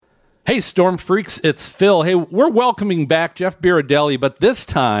Hey, Storm Freaks, it's Phil. Hey, we're welcoming back Jeff Biradelli, but this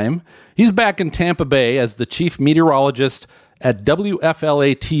time he's back in Tampa Bay as the chief meteorologist at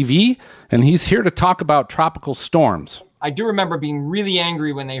WFLA TV, and he's here to talk about tropical storms. I do remember being really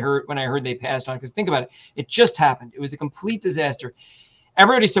angry when I heard they passed on, because think about it. It just happened. It was a complete disaster.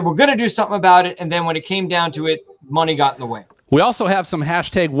 Everybody said, we're going to do something about it, and then when it came down to it, money got in the way. We also have some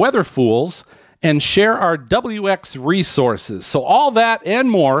hashtag weather fools and share our WX resources. So all that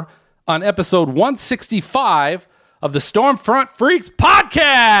and more on episode 165 of the Stormfront Freaks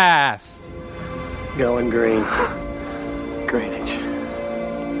podcast. Going green. Greenwich.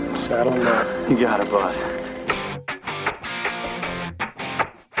 Saddle up. You got it, boss.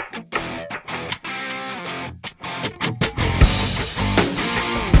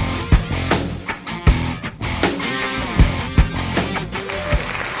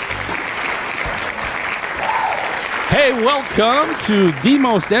 Hey, welcome to the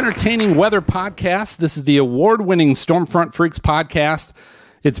most entertaining weather podcast. This is the award-winning Stormfront Freaks podcast.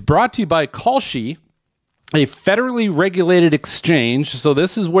 It's brought to you by Kalshi, a federally regulated exchange. So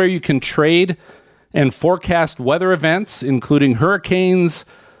this is where you can trade and forecast weather events, including hurricanes,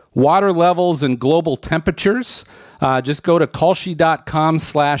 water levels, and global temperatures. Just go to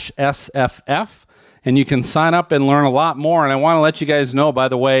kalshi.com/SFF, and you can sign up and learn a lot more. And I want to let you guys know, by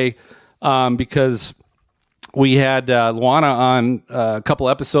the way, because we had Luana on a couple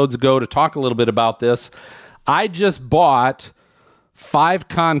episodes ago to talk a little bit about this. I just bought 5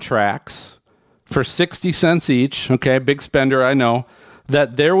 contracts for 60 cents each. Okay, big spender, I know.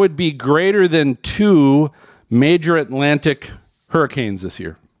 That there would be greater than 2 major Atlantic hurricanes this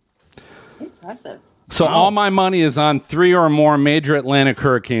year. Impressive. So all my money is on 3 or more major Atlantic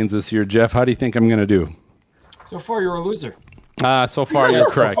hurricanes this year. Jeff, how do you think I'm going to do? So far, you're a loser. So far, you're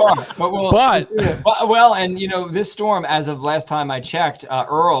correct. Well, and you know, this storm, as of last time I checked,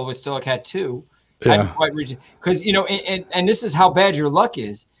 Earl was still a Cat 2. Yeah. Hadn't quite reached it. Because, you know, and this is how bad your luck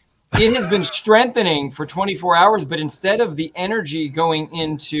is. It has been strengthening for 24 hours, but instead of the energy going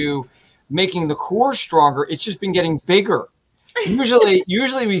into making the core stronger, it's just been getting bigger.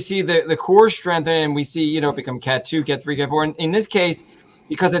 Usually we see the core strengthen and we see, you know, become Cat 2, Cat 3, Cat 4. And in this case,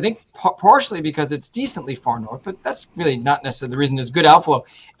 because I think partially because it's decently far north, but that's really not necessarily the reason there's good outflow.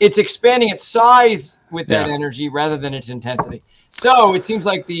 It's expanding its size with that energy rather than its intensity. So it seems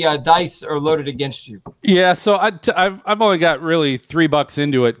like the dice are loaded against you. Yeah, so I've only got really $3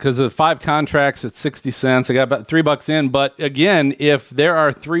 into it because of 5 contracts at 60 cents. I got about $3 in. But again, if there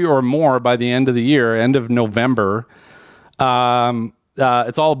are 3 or more by the end of the year, end of November, it's all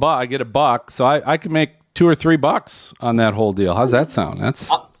 $1. I get $1, so I can make $2 or $3 on that whole deal. How's that sound?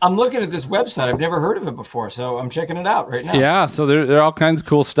 I'm looking at this website. I've never heard of it before, so I'm checking it out right now. Yeah, so there are all kinds of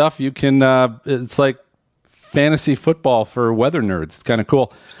cool stuff. You can. It's like fantasy football for weather nerds. It's kind of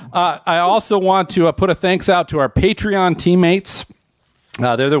cool. I also want to put a thanks out to our Patreon teammates.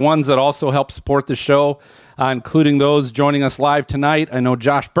 They're the ones that also help support the show, including those joining us live tonight. I know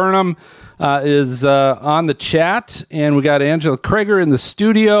Josh Burnham is on the chat, and we got Angela Krager in the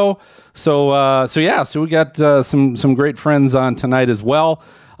studio. So we got some great friends on tonight as well.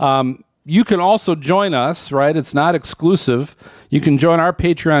 You can also join us, right? It's not exclusive. You can join our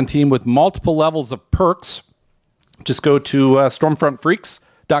Patreon team with multiple levels of perks. Just go to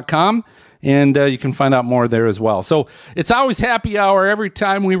stormfrontfreaks.com, and you can find out more there as well. So it's always happy hour every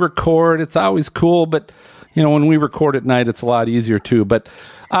time we record. It's always cool, but you know, when we record at night, it's a lot easier too. But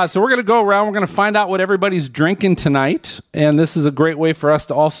so we're going to go around. We're going to find out what everybody's drinking tonight, and this is a great way for us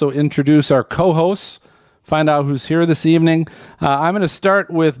to also introduce our co-hosts, find out who's here this evening. I'm going to start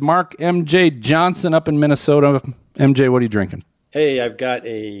with Mark M.J. Johnson up in Minnesota. MJ, what are you drinking? Hey, I've got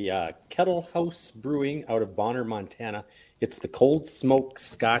a Kettle House Brewing out of Bonner, Montana. It's the Cold Smoke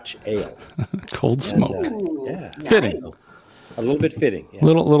Scotch Ale. Cold Smoke. Yeah. Fitting. Nice. A little bit fitting. Yeah.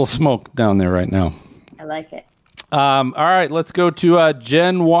 Little smoke down there right now. I like it. All right, let's go to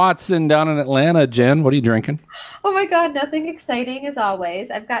Jen Watson down in Atlanta. Jen, what are you drinking? Oh my God, nothing exciting as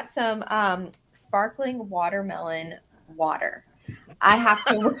always. I've got some sparkling watermelon water. I have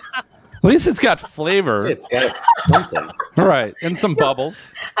to. At least it's got flavor. It's got something. Right, and some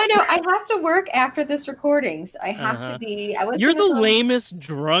bubbles. I know. I have to work after this recording, so I have to be. You're the lamest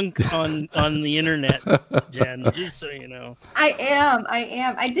drunk on the internet, Jen, just so you know. I am.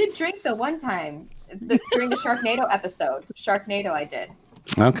 I did drink the one time during the Sharknado episode. Sharknado I did.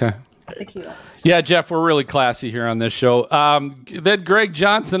 Okay. Tequila. Yeah, Jeff, we're really classy here on this show. Then Greg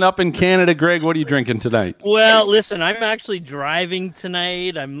Johnson up in Canada. Greg, what are you drinking tonight? Well, listen, I'm actually driving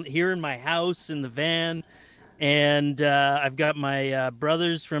tonight. I'm here in my house in the van, and I've got my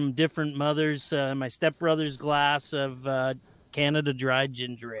brothers from different mothers, my stepbrother's glass of Canada Dry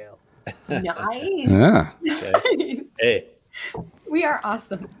Ginger Ale. Nice. Yeah. Okay. Hey, We are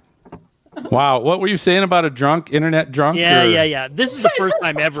awesome. Wow. What were you saying about a drunk, internet drunk? Yeah, or- yeah. This is the first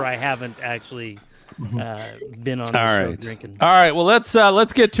time ever I haven't actually been on the All show right. drinking. All right. Well,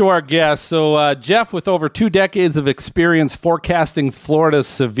 let's get to our guest. So, Jeff, with over 2 decades of experience forecasting Florida's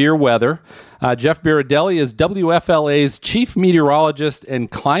severe weather, Jeff Biradelli is WFLA's chief meteorologist and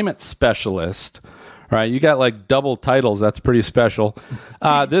climate specialist. All right, you got like double titles. That's pretty special.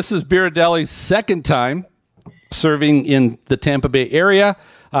 This is Biradelli's second time serving in the Tampa Bay area.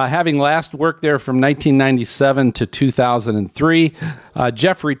 Having last worked there from 1997 to 2003,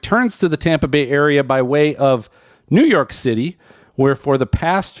 Jeff returns to the Tampa Bay area by way of New York City, where for the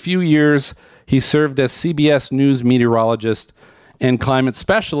past few years he served as CBS News meteorologist and climate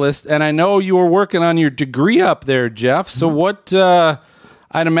specialist. And I know you were working on your degree up there, Jeff. So what?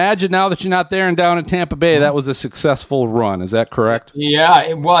 I'd imagine now that you're not there and down in Tampa Bay, that was a successful run. Is that correct? Yeah,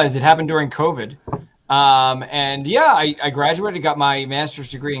 it was. It happened during COVID. And yeah, I graduated, got my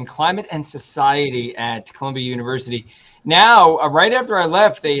master's degree in climate and society at Columbia University. Now, right after I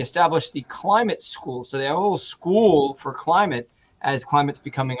left, they established the climate school. So they have a whole school for climate, as climate's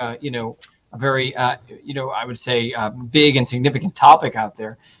becoming a very, I would say big and significant topic out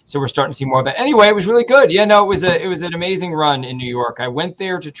there. So we're starting to see more of that. Anyway, it was really good. Yeah, no, it was an amazing run in New York. I went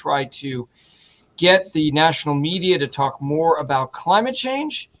there to try to get the national media to talk more about climate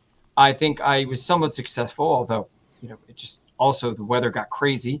change. I think I was somewhat successful, although, it just also the weather got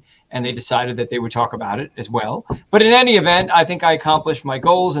crazy and they decided that they would talk about it as well. But in any event, I think I accomplished my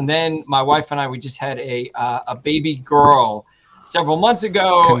goals. And then my wife and I, we just had a baby girl several months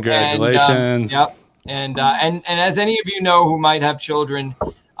ago. Congratulations. And as any of you know who might have children,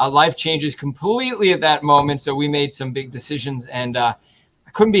 life changes completely at that moment. So we made some big decisions, and I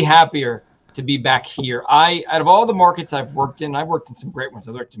couldn't be happier to be back here. Out of all the markets I've worked in some great ones.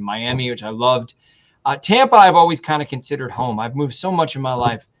 I worked in Miami, which I loved. Tampa, I've always kind of considered home. I've moved so much in my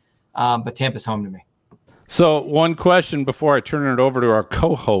life, but Tampa's home to me. So one question before I turn it over to our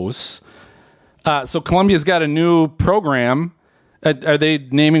co-hosts. So Columbia's got a new program. Are they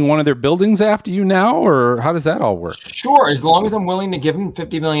naming one of their buildings after you now, or how does that all work? Sure. As long as I'm willing to give them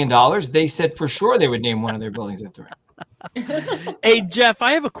 $50 million, they said for sure they would name one of their buildings after it. Hey, Jeff,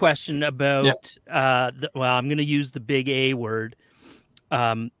 I have a question about, I'm going to use the big A word,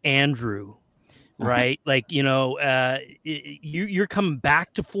 Andrew, right? Like, you're coming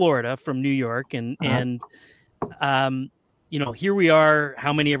back to Florida from New York and here we are,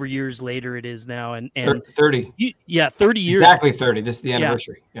 how many ever years later it is now. And 30. 30 years. Exactly 30. This is the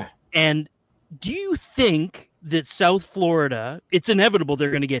anniversary. Yeah. And do you think that South Florida, it's inevitable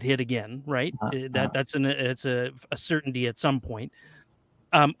they're going to get hit again, right? It's a certainty at some point.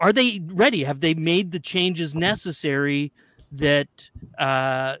 Are they ready? Have they made the changes necessary that,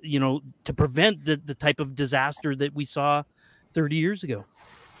 to prevent the type of disaster that we saw 30 years ago?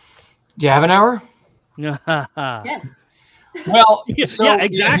 Do you have an hour? Yes. Well,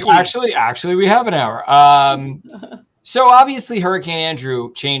 exactly. Actually, we have an hour. So obviously, Hurricane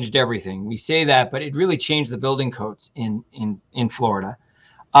Andrew changed everything. We say that, but it really changed the building codes in Florida,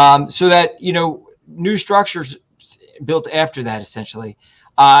 so that new structures built after that essentially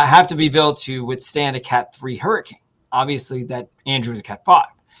have to be built to withstand a Cat 3 hurricane. Obviously, that Andrew is a Cat 5.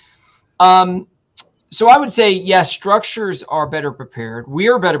 So I would say yes, structures are better prepared. We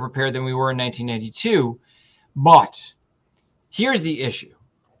are better prepared than we were in 1992, but here's the issue.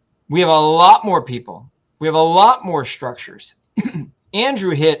 We have a lot more people. We have a lot more structures.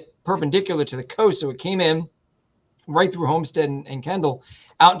 Andrew hit perpendicular to the coast, so it came in right through Homestead and Kendall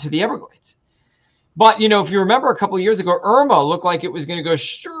out into the Everglades. But, if you remember a couple of years ago, Irma looked like it was going to go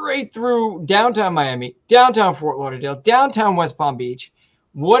straight through downtown Miami, downtown Fort Lauderdale, downtown West Palm Beach.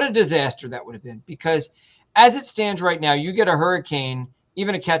 What a disaster that would have been. Because as it stands right now, you get a hurricane,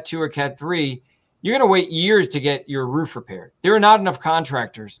 even a Cat 2 or Cat 3, you're going to wait years to get your roof repaired. There are not enough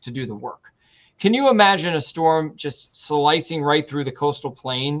contractors to do the work. Can you imagine a storm just slicing right through the coastal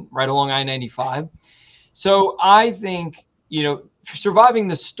plain, right along I-95? So I think, surviving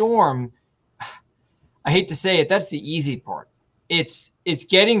the storm, I hate to say it, that's the easy part. It's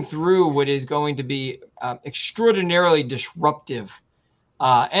getting through what is going to be extraordinarily disruptive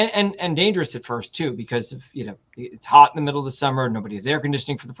and dangerous at first too, because of, it's hot in the middle of the summer. Nobody has air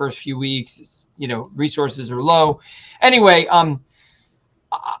conditioning for the first few weeks. Resources are low. Anyway,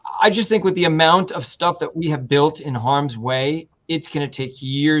 I just think with the amount of stuff that we have built in harm's way, it's going to take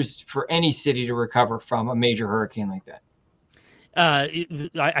years for any city to recover from a major hurricane like that.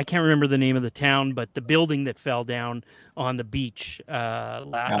 I can't remember the name of the town, but the building that fell down on the beach.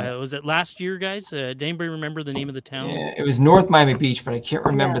 Was it last year, guys? Did anybody remember the name of the town? Yeah, it was North Miami Beach, but I can't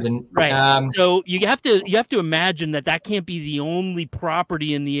remember the right. So you have to imagine that can't be the only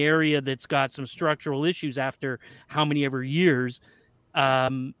property in the area that's got some structural issues after how many ever years.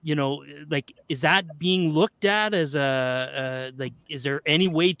 Like, is that being looked at as like, is there any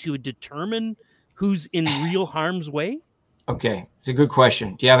way to determine who's in real harm's way? Okay, it's a good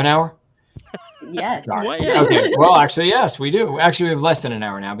question. Do you have an hour? Yes. Okay. Well, actually, yes, we do. Actually, we have less than an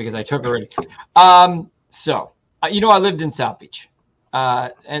hour now because I took already. So, I lived in South Beach,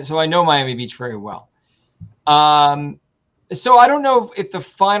 and so I know Miami Beach very well. So I don't know if the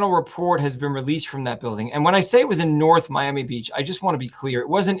final report has been released from that building. And when I say it was in North Miami Beach, I just want to be clear. It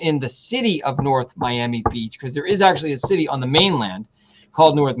wasn't in the city of North Miami Beach, because there is actually a city on the mainland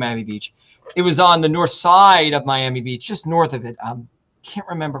called North Miami Beach. It was on the north side of Miami Beach, just north of it. Can't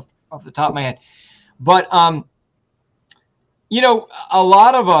remember off the top of my head. But, a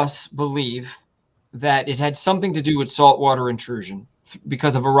lot of us believe that it had something to do with saltwater intrusion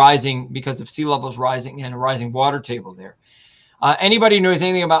because of sea levels rising and a rising water table there. Anybody who knows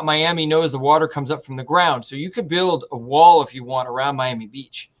anything about Miami knows the water comes up from the ground. So you could build a wall if you want around Miami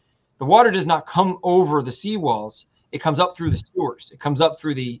Beach. The water does not come over the seawalls. It comes up through the sewers. It comes up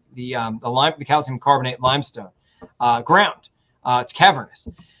through the calcium carbonate limestone ground. It's cavernous.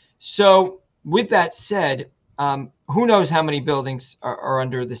 So with that said, who knows how many buildings are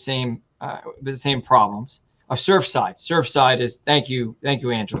under the same problems. Surfside. Surfside is, thank you,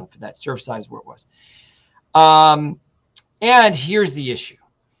 Angela, for that. Surfside is where it was. And here's the issue.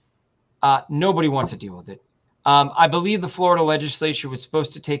 Nobody wants to deal with it. I believe the Florida legislature was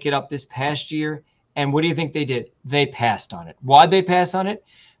supposed to take it up this past year. And what do you think they did? They passed on it. Why'd they pass on it?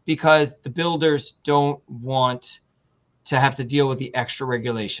 Because the builders don't want to have to deal with the extra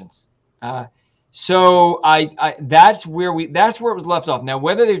regulations. So that's where it was left off. Now,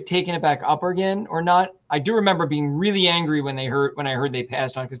 whether they've taken it back up again or not, I do remember being really angry when I heard they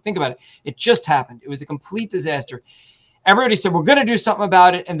passed on it. Because think about it. It just happened. It was a complete disaster. Everybody said, we're going to do something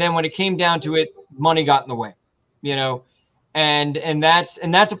about it. And then when it came down to it, money got in the way, and that's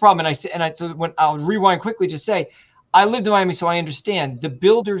a problem. So when I'll rewind quickly to say, I lived in Miami, so I understand the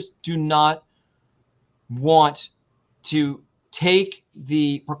builders do not want to take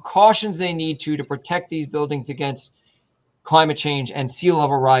the precautions they need to protect these buildings against climate change and sea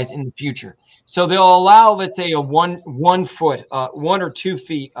level rise in the future. So they'll allow, let's say, a one foot, 1 or 2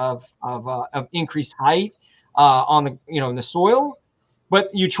 feet of increased height on the in the soil, but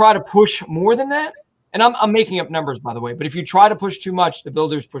you try to push more than that. And I'm making up numbers, by the way. But if you try to push too much, the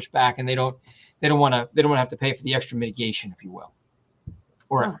builders push back, and they don't want to have to pay for the extra mitigation, if you will,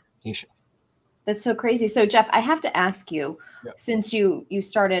 or mitigation. That's so crazy. So Jeff, I have to ask you, since you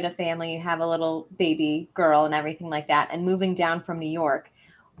started a family, you have a little baby girl and everything like that, and moving down from New York,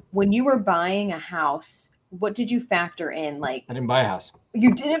 when you were buying a house, what did you factor in? Like, I didn't buy a house.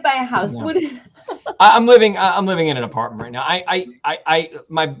 You didn't buy a house. No. What? I'm living in an apartment right now.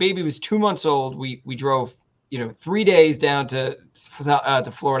 My baby was 2 months old. We drove 3 days down to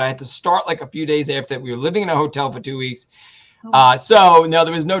Florida. I had to start like a few days after that. We were living in a hotel for 2 weeks. So no,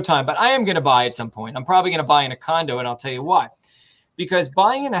 there was no time, but I am going to buy at some point. I'm probably going to buy in a condo, and I'll tell you why. Because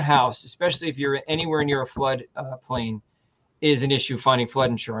buying in a house, especially if you're anywhere near a flood plain, is an issue finding flood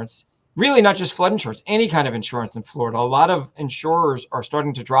insurance. Really, not just flood insurance, any kind of insurance in Florida. A lot of insurers are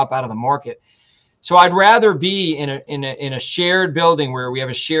starting to drop out of the market. So I'd rather be in a shared building where we have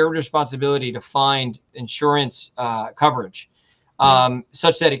a shared responsibility to find insurance coverage,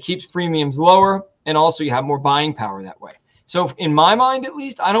 such that it keeps premiums lower, and also you have more buying power that way. So in my mind, at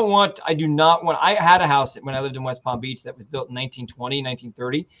least, I had a house when I lived in West Palm Beach that was built in 1920,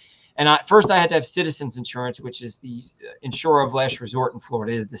 1930. And first I had to have Citizens Insurance, which is the insurer of last resort in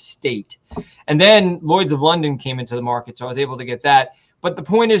Florida, is the state. And then Lloyd's of London came into the market, so I was able to get that. But the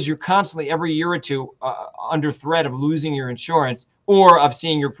point is, you're constantly, every year or two, under threat of losing your insurance or of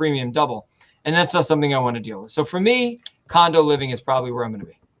seeing your premium double. And that's not something I want to deal with. So for me, condo living is probably where I'm going to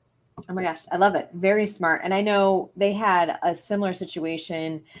be. Oh my gosh, I love it. Very smart. And I know they had a similar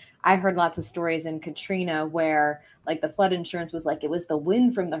situation. I heard lots of stories in Katrina where like the flood insurance was like, it was the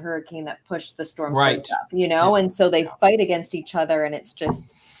wind from the hurricane that pushed the storm surge up, and so they fight against each other, and it's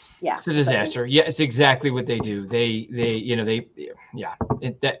just, it's a disaster. Yeah, it's exactly what they do. They're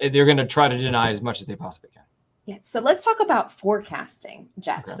going to try to deny as much as they possibly can. Yeah. So let's talk about forecasting,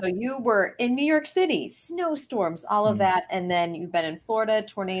 Jeff. Okay. So you were in New York City, snowstorms, all of that. And then you've been in Florida,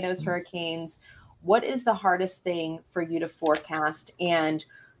 tornadoes, hurricanes. What is the hardest thing for you to forecast? And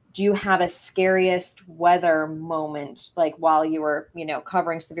do you have a scariest weather moment, like while you were,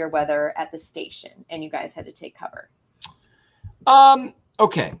 covering severe weather at the station and you guys had to take cover?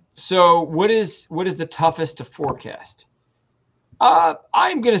 Okay. So what is the toughest to forecast?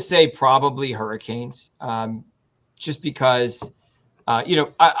 I'm going to say probably hurricanes, just because,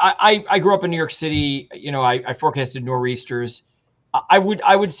 I grew up in New York City. I forecasted nor'easters. I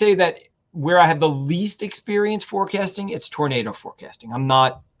would say that where I have the least experience forecasting, it's tornado forecasting. I'm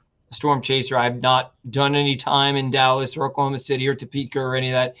not a storm chaser. I've not done any time in Dallas or Oklahoma City or Topeka or any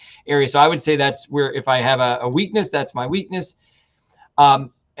of that area. So I would say that's where, if I have a weakness, that's my weakness.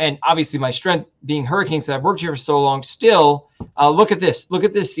 And obviously my strength being hurricanes. So I've worked here for so long. Still, look at this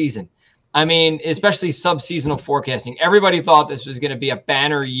season. I mean, especially sub-seasonal forecasting. Everybody thought this was going to be a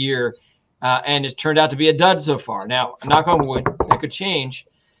banner year, and it turned out to be a dud so far. Now, knock on wood, that could change.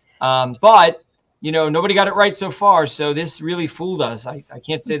 But nobody got it right so far. So this really fooled us. I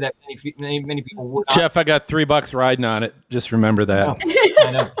can't say that many people would. Jeff, I got $3 riding on it. Just remember that.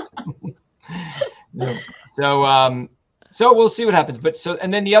 I know. So we'll see what happens.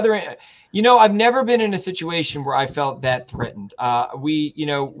 And then the other, I've never been in a situation where I felt that threatened.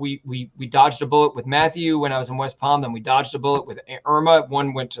 We dodged a bullet with Matthew when I was in West Palm. Then we dodged a bullet with Irma.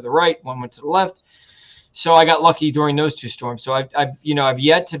 One went to the right, one went to the left. So I got lucky during those two storms. So I've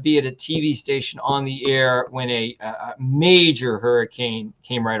yet to be at a TV station on the air when a major hurricane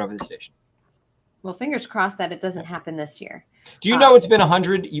came right over the station. Well, fingers crossed that it doesn't happen this year. Do you know it's been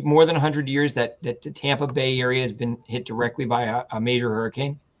more than 100 years that the Tampa Bay area has been hit directly by a major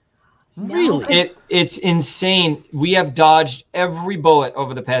hurricane? Really? It's insane. We have dodged every bullet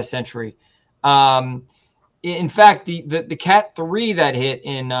over the past century. In fact, the Cat 3 that hit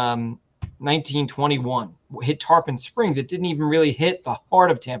in 1921 hit Tarpon Springs. It didn't even really hit the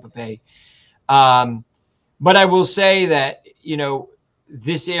heart of Tampa Bay. But I will say that,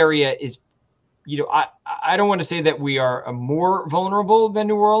 this area is, I don't want to say that we are more vulnerable than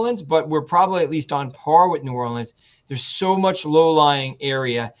New Orleans, but we're probably at least on par with New Orleans. There's so much low-lying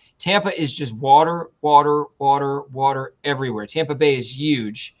area. Tampa is just water everywhere. Tampa Bay is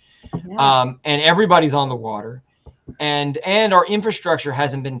huge. Yeah. And everybody's on the water. And our infrastructure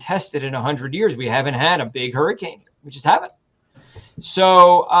hasn't been tested in 100 years. We haven't had a big hurricane. We just haven't.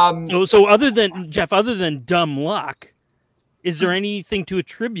 So other than Jeff, other than dumb luck, is there anything to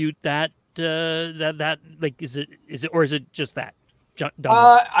attribute that like is it or is it just that dumb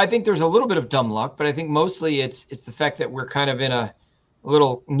luck? I think there's a little bit of dumb luck, but I think mostly it's the fact that we're kind of in a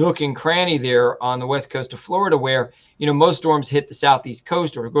little nook and cranny there on the west coast of Florida, where most storms hit the southeast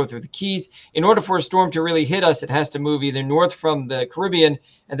coast or go through the Keys. In order for a storm to really hit us, it has to move either north from the Caribbean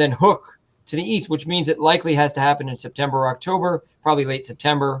and then hook to the east, which means it likely has to happen in September or October, probably late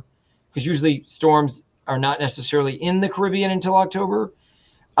September, because usually storms are not necessarily in the Caribbean until October.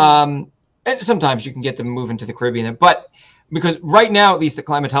 And sometimes you can get them moving to the Caribbean, but because right now, at least the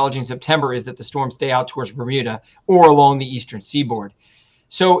climatology in September is that the storms stay out towards Bermuda or along the eastern seaboard.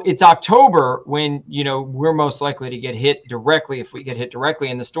 So it's October when, we're most likely to get hit directly, if we get hit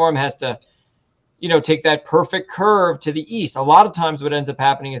directly, and the storm has to, take that perfect curve to the east. A lot of times what ends up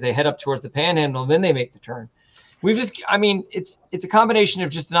happening is they head up towards the Panhandle, and then they make the turn. It's a combination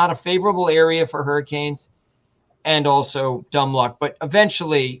of just not a favorable area for hurricanes and also dumb luck, but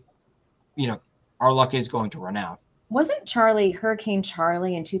eventually, our luck is going to run out. Wasn't Hurricane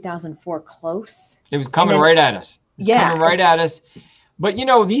Charlie in 2004 close? It was coming right at us. Coming right at us. But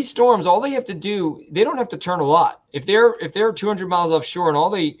these storms, all they have to do, they don't have to turn a lot. If they're 200 miles offshore and all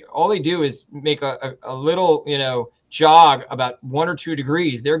they do is make a little, jog about 1 or 2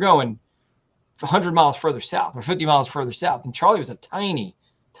 degrees, they're going 100 miles further south or 50 miles further south. And Charlie was a tiny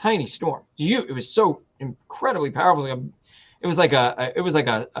storm. It was so incredibly powerful. It was like a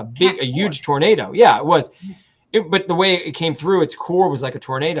huge tornado. Yeah, it was. But the way it came through, its core was like a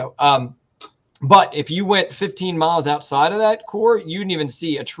tornado. But if you went 15 miles outside of that core, you didn't even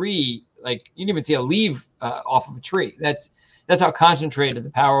see a tree. Like you didn't even see a leaf off of a tree. That's how concentrated the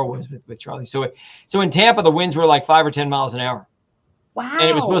power was with Charlie. So in Tampa, the winds were like 5 or 10 miles an hour. Wow. And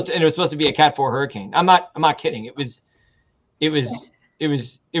it was supposed to be a Cat 4 hurricane. I'm not kidding. It was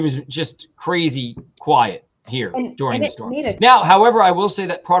just crazy quiet here during the storm. Now, however, I will say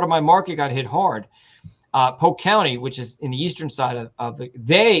that part of my market got hit hard. Polk County, which is in the eastern side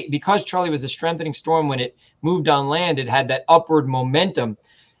because Charlie was a strengthening storm when it moved on land, it had that upward momentum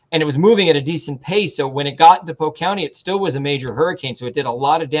and it was moving at a decent pace. So when it got into Polk County, it still was a major hurricane. So it did a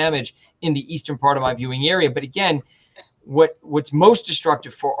lot of damage in the eastern part of my viewing area. But again, what's most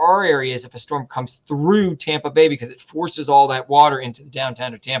destructive for our area is if a storm comes through Tampa Bay, because it forces all that water into the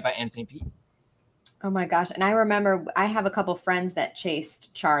downtown of Tampa and St. Pete. Oh my gosh. And I remember I have a couple friends that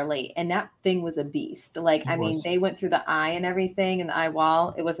chased Charlie, and that thing was a beast. Like, I mean, they went through the eye and everything and the eye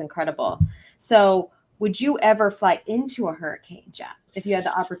wall. It was incredible. So would you ever fly into a hurricane, Jeff, if you had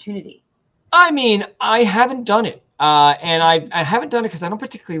the opportunity? I mean, I haven't done it. And I haven't done it because I don't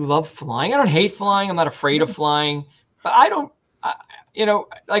particularly love flying. I don't hate flying. I'm not afraid of flying. But I don't,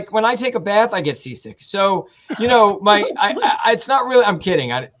 like when I take a bath, I get seasick. So, it's not really. I'm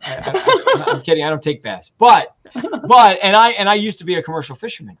kidding. I'm kidding. I don't take baths. But I used to be a commercial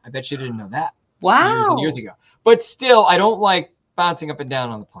fisherman. I bet you didn't know that. Wow. Years and years ago. But still, I don't like bouncing up and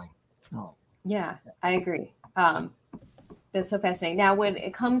down on the plane. No. Yeah, I agree. That's so fascinating. Now, when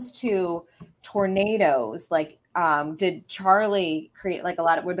it comes to tornadoes, like, did Charlie create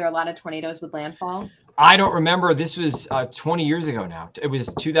were there a lot of tornadoes with landfall? I don't remember. This was 20 years ago now. It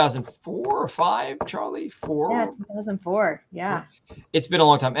was 2004 or 5, Charlie? 4? Yeah, 2004. Yeah. It's been a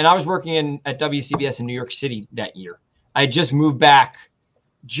long time. And I was working at WCBS in New York City that year. I just moved back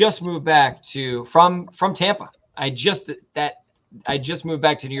from Tampa. I just moved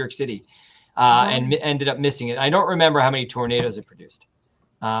back to New York City and ended up missing it. I don't remember how many tornadoes it produced.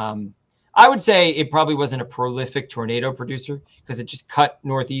 I would say it probably wasn't a prolific tornado producer because it just cut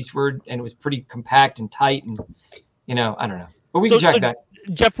northeastward and it was pretty compact and tight. And, I don't know. But we can check that.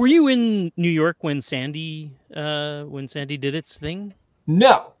 Jeff, were you in New York when Sandy did its thing?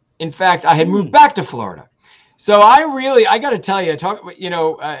 No. In fact, I had moved back to Florida. So I got to tell you,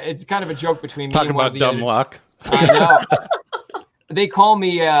 it's kind of a joke between me and one of the dumb luck. I know. They call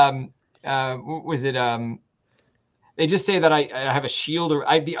me, they just say that I have a shield, or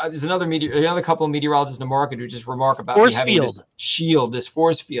there's another couple of meteorologists in the market who just remark about me having this shield, this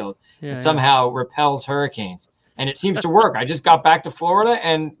force field that somehow repels hurricanes. And it seems to work. I just got back to Florida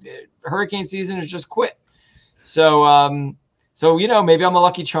and hurricane season has just quit. So, maybe I'm a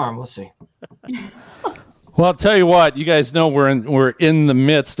lucky charm. We'll see. Well, I'll tell you what, you guys know we're in the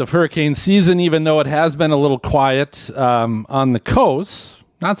midst of hurricane season, even though it has been a little quiet on the coast.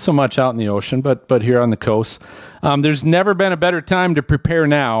 Not so much out in the ocean, but here on the coast. There's never been a better time to prepare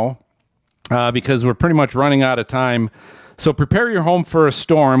now because we're pretty much running out of time. So prepare your home for a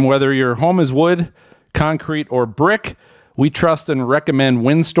storm, whether your home is wood, concrete, or brick. We trust and recommend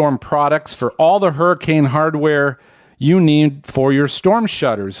Windstorm products for all the hurricane hardware you need for your storm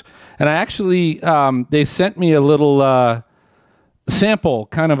shutters. And I actually, they sent me a little sample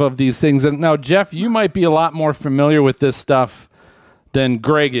kind of these things. And now, Jeff, you might be a lot more familiar with this stuff than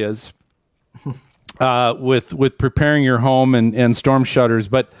Greg is with preparing your home and storm shutters.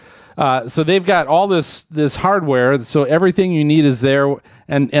 But so they've got all this hardware. So everything you need is there.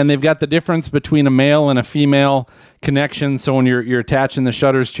 And they've got the difference between a male and a female connection. So when you're attaching the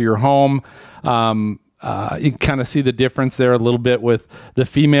shutters to your home, you can kind of see the difference there a little bit with the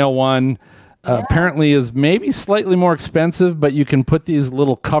female one. Apparently is maybe slightly more expensive, but you can put these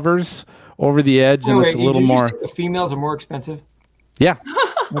little covers over the edge and it's a little more. The females are more expensive? Yeah.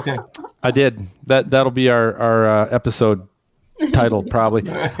 Okay. I did. That'll be our episode title probably.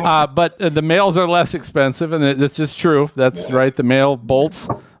 But the males are less expensive, and it's just true. That's right. The male bolts.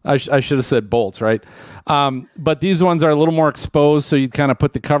 I should have said bolts, right? But these ones are a little more exposed, so you kind of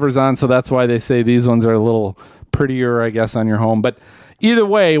put the covers on. So that's why they say these ones are a little prettier, I guess, on your home. But either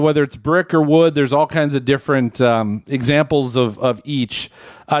way, whether it's brick or wood, there's all kinds of different examples of each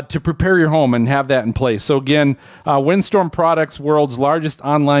to prepare your home and have that in place. So again, Windstorm Products, world's largest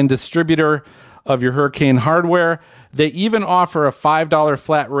online distributor of your hurricane hardware. They even offer a $5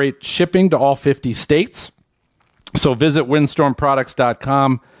 flat rate shipping to all 50 states. So visit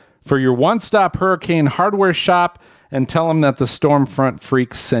windstormproducts.com for your one-stop hurricane hardware shop and tell them that the Stormfront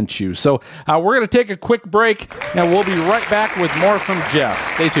Freaks sent you. So we're going to take a quick break, and we'll be right back with more from Jeff.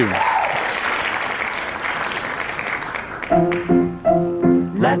 Stay tuned.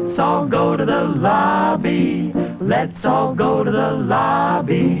 Let's all go to the lobby. Let's all go to the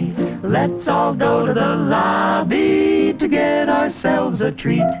lobby. Let's all go to the lobby to get ourselves a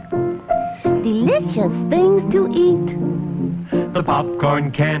treat. Delicious things to eat. The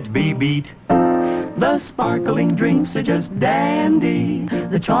popcorn can't be beat. The sparkling drinks are just dandy.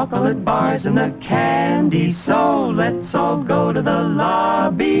 The chocolate bars and the candy. So let's all go to the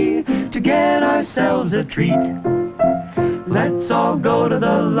lobby to get ourselves a treat. Let's all go to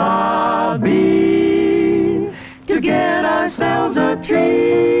the lobby to get ourselves a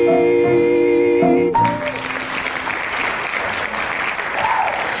treat.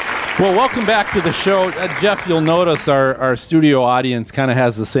 Well, welcome back to the show. Jeff, you'll notice our studio audience kind of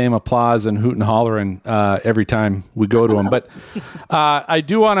has the same applause and hoot and hollering every time we go to them. But I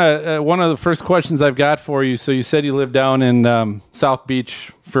do want to, one of the first questions I've got for you. So you said you lived down in South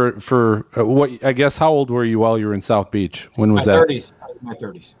Beach for what, I guess, how old were you while you were in South Beach? When was that? 30s. I was in my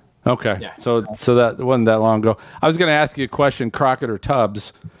 30s. Okay. Yeah. So that wasn't that long ago. I was going to ask you a question, Crockett or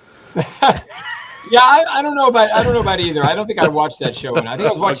Tubbs? Yeah, I don't know about either. I don't think I watched that show. And I think I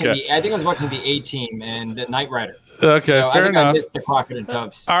was watching the A-Team and Knight Rider. Okay, so fair enough. I missed the Crockett and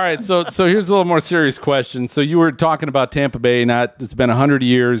Tubbs. All right, so here's a little more serious question. So you were talking about Tampa Bay. It's been 100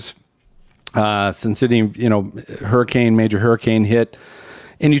 years since any major hurricane hit,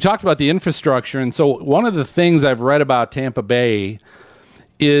 and you talked about the infrastructure. And so one of the things I've read about Tampa Bay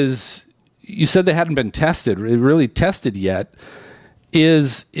is you said they hadn't been really tested yet.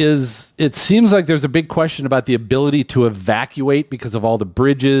 Is it seems like there's a big question about the ability to evacuate because of all the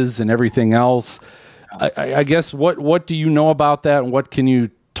bridges and everything else. I guess what do you know about that, and what can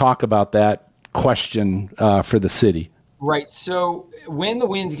you talk about that question for the city? Right. So when the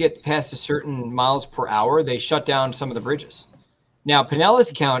winds get past a certain miles per hour, they shut down some of the bridges. Now,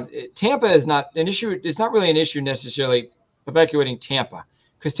 Pinellas County, Tampa is not an issue. It's not really an issue necessarily evacuating Tampa,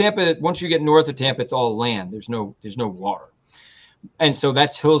 because Tampa, once you get north of Tampa, it's all land. There's no water. And so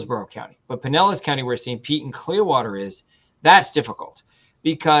that's Hillsborough County. But Pinellas County, where St. Pete and Clearwater is, that's difficult,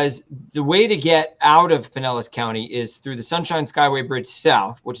 because the way to get out of Pinellas County is through the Sunshine Skyway Bridge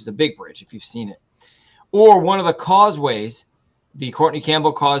South, which is a big bridge if you've seen it, or one of the causeways, the Courtney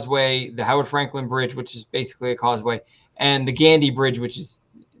Campbell Causeway, the Howard Franklin Bridge, which is basically a causeway, and the Gandy Bridge, which is,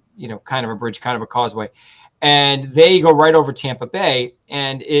 kind of a bridge, kind of a causeway. And they go right over Tampa Bay.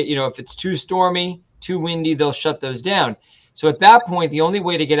 And, if it's too stormy, too windy, they'll shut those down. So at that point, the only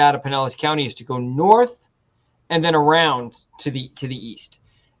way to get out of Pinellas County is to go north and then around to the east.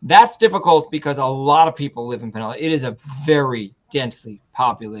 That's difficult because a lot of people live in Pinellas. It is a very densely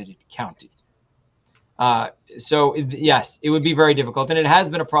populated county. So yes, it would be very difficult, and it has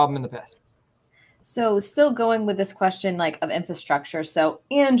been a problem in the past. So still going with this question of infrastructure. So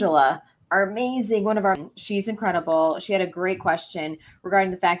Angela, our amazing, she's incredible. She had a great question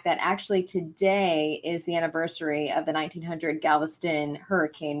regarding the fact that actually today is the anniversary of the 1900 Galveston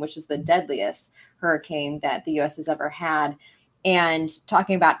hurricane, which is the deadliest hurricane that the U.S. has ever had. And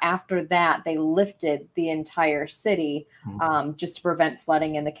talking about after that, they lifted the entire city just to prevent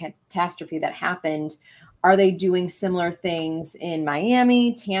flooding and the catastrophe that happened. Are they doing similar things in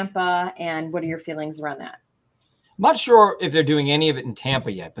Miami, Tampa, and what are your feelings around that? I'm not sure if they're doing any of it in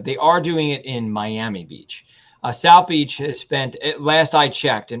Tampa yet, but they are doing it in Miami Beach. South Beach has spent, last I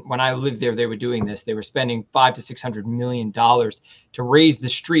checked, and when I lived there, they were doing this. They were spending $500 to $600 million to raise the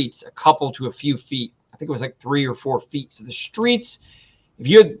streets a couple to a few feet. I think it was like 3 or 4 feet. So the streets, if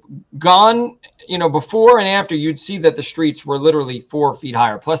you had gone, before and after, you'd see that the streets were literally 4 feet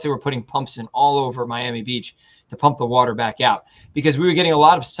higher. Plus, they were putting pumps in all over Miami Beach to pump the water back out, because we were getting a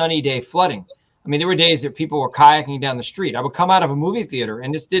lot of sunny day flooding. I mean, there were days that people were kayaking down the street. I would come out of a movie theater,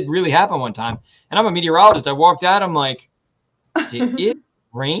 and this did really happen one time. And I'm a meteorologist. I walked out. I'm like, did it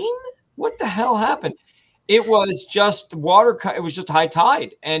rain? What the hell happened? It was just water. It was just high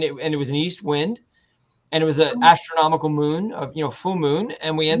tide, and it was an east wind, and it was an astronomical moon of full moon,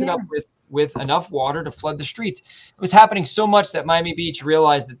 and we ended up with enough water to flood the streets. It was happening so much that Miami Beach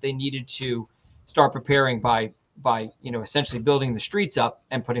realized that they needed to start preparing by essentially building the streets up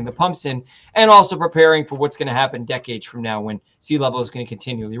and putting the pumps in, and also preparing for what's going to happen decades from now when sea level is going to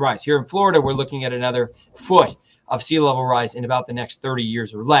continually rise. Here in Florida, we're looking at another foot of sea level rise in about the next 30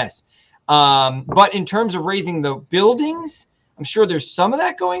 years or less. But in terms of raising the buildings, I'm sure there's some of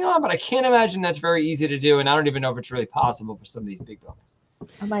that going on, but I can't imagine that's very easy to do. And I don't even know if it's really possible for some of these big buildings.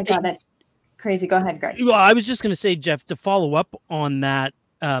 Oh my God, that's crazy. Go ahead, Greg. Well, I was just going to say, Jeff, to follow up on that,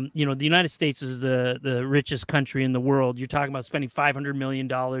 the United States is the richest country in the world. You're talking about spending $500 million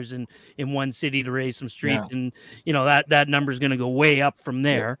in one city to raise some streets. Yeah. And, that number is going to go way up from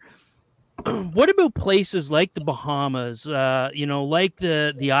there. Yeah. What about places like the Bahamas, like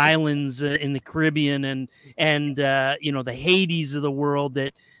the islands in the Caribbean and the Hades of the world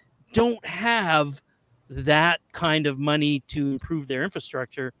that don't have that kind of money to improve their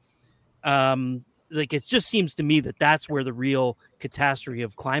infrastructure? It just seems to me that that's where the real catastrophe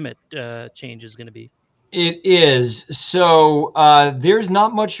of climate change is going to be. It is. So there's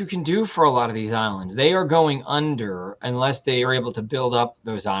not much you can do for a lot of these islands. They are going under unless they are able to build up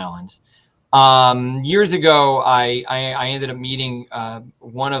those islands. Years ago, I ended up meeting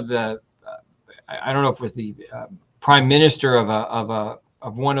one of the, I don't know if it was the prime minister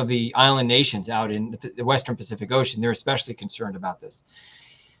of one of the island nations out in the Western Pacific Ocean. They're especially concerned about this.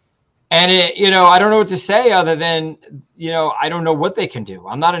 And I don't know what to say other than, I don't know what they can do.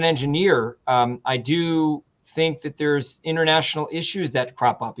 I'm not an engineer. I do think that there's international issues that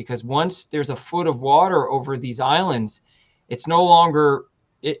crop up, because once there's a foot of water over these islands, it's no longer,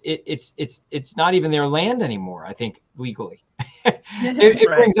 it's not even their land anymore, I think, legally. It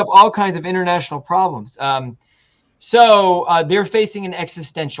brings up all kinds of international problems. So they're facing an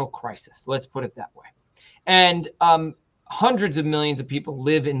existential crisis. Let's put it that way. And hundreds of millions of people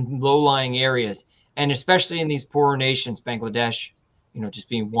live in low-lying areas, and especially in these poorer nations, Bangladesh, just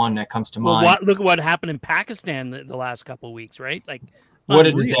being one that comes to mind. Look at what happened in Pakistan the last couple of weeks, right? Like, what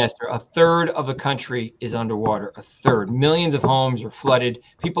a disaster. A third of the country is underwater. A third. Millions of homes are flooded.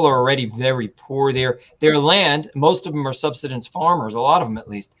 People are already very poor there. Their land, most of them are subsistence farmers, a lot of them at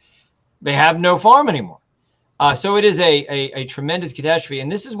least, they have no farm anymore. So it is a tremendous catastrophe.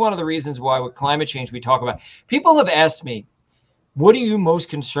 And this is one of the reasons why with climate change we talk about. People have asked me, what are you most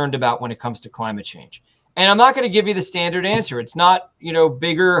concerned about when it comes to climate change? And I'm not going to give you the standard answer. It's not,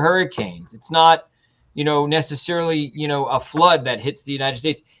 bigger hurricanes. It's not, necessarily, a flood that hits the United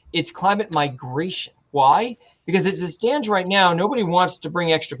States. It's climate migration. Why? Because as it stands right now, nobody wants to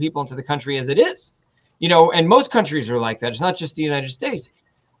bring extra people into the country as it is. And most countries are like that. It's not just the United States.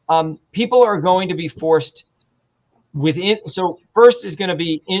 People are going to be forced within. So first is going to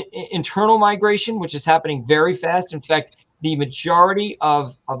be internal migration, which is happening very fast. In fact, the majority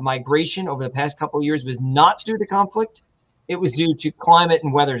of migration over the past couple of years was not due to conflict. It was due to climate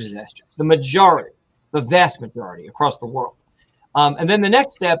and weather disasters. The vast majority across the world. And then the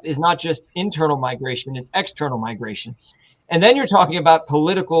next step is not just internal migration, it's external migration. And then you're talking about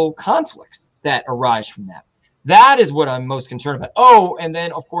political conflicts that arise from that. That is what I'm most concerned about. Oh, and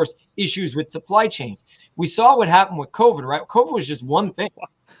then, of course, issues with supply chains. We saw what happened with COVID, right? COVID was just one thing.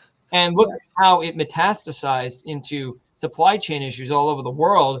 And look at how it metastasized into supply chain issues all over the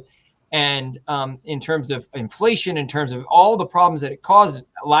world. And in terms of inflation, in terms of all the problems that it caused,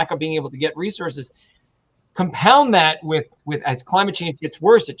 lack of being able to get resources, compound that with as climate change gets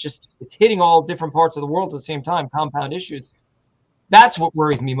worse, it's hitting all different parts of the world at the same time, compound issues. That's what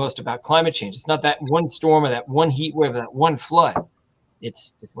worries me most about climate change. It's not that one storm or that one heat wave or that one flood.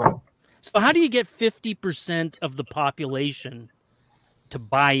 It's what. So how do you get 50% of the population to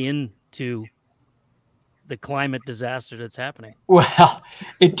buy into the climate disaster that's happening? Well,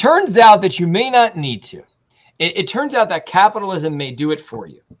 it turns out that you may not need to. It turns out that capitalism may do it for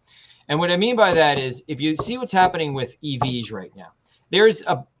you. And what I mean by that is, if you see what's happening with EVs right now, there's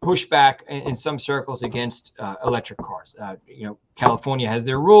a pushback in some circles against electric cars. California has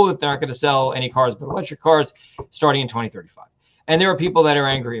their rule that they're not going to sell any cars but electric cars starting in 2035. And there are people that are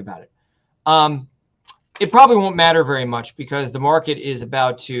angry about it. It probably won't matter very much because the market's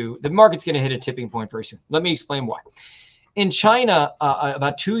going to hit a tipping point very soon. Let me explain why. In China,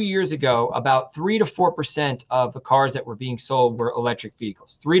 about 2 years ago, about 3 to 4% of the cars that were being sold were electric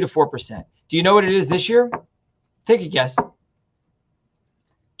vehicles. 3 to 4%. Do you know what it is this year? Take a guess.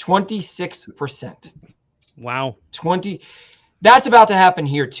 26%. Wow. That's about to happen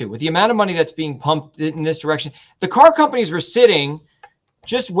here too. With the amount of money that's being pumped in this direction, the car companies were sitting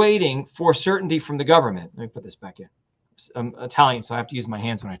just waiting for certainty from the government. Let me put this back in. I'm Italian, so I have to use my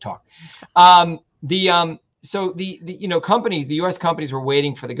hands when I talk. So the companies, the U.S. companies were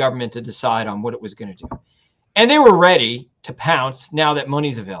waiting for the government to decide on what it was going to do. And they were ready to pounce now that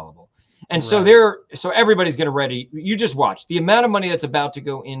money's available. And right. So everybody's going to ready. You just watch. The amount of money that's about to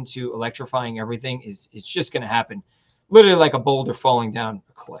go into electrifying everything is just going to happen literally like a boulder falling down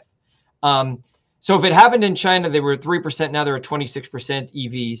a cliff. So if it happened in China, they were 3%. Now they're at 26%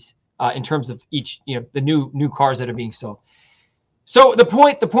 EVs in terms of each, the new cars that are being sold. So the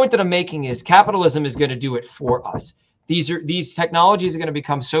point that I'm making is capitalism is going to do it for us. These technologies are going to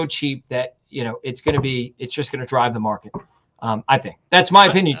become so cheap that, it's just going to drive the market. I think that's my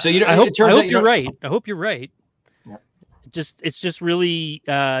opinion. So I hope you're right. I hope you're right. Yeah. It's just really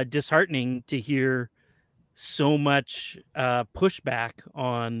disheartening to hear so much pushback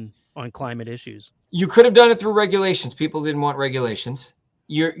on climate issues. You could have done it through regulations. People didn't want regulations.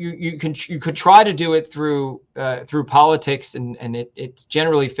 You could try to do it through politics, and it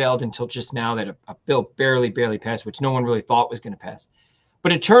generally failed until just now that a bill barely passed, which no one really thought was going to pass.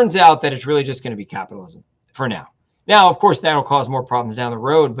 But it turns out that it's really just going to be capitalism for now. Now, of course, that'll cause more problems down the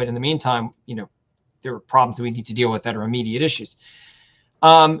road. But in the meantime, there are problems that we need to deal with that are immediate issues.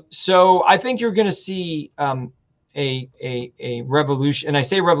 So I think you're going to see a revolution. And I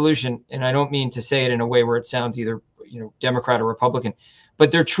say revolution, and I don't mean to say it in a way where it sounds either Democrat or Republican.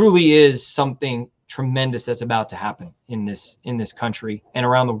 But there truly is something tremendous that's about to happen in this country and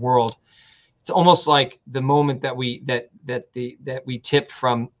around the world. It's almost like the moment that we tipped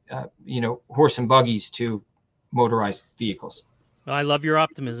from horse and buggies to motorized vehicles. I love your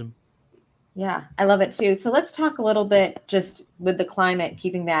optimism. Yeah, I love it too. So let's talk a little bit just with the climate,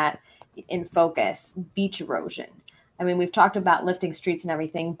 keeping that in focus, beach erosion. I mean, we've talked about lifting streets and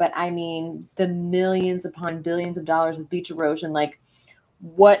everything, but I mean, the millions upon billions of dollars of beach erosion, like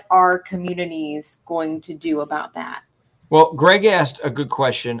what are communities going to do about that? Well, Greg asked a good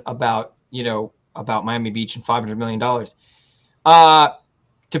question about Miami Beach and $500 million.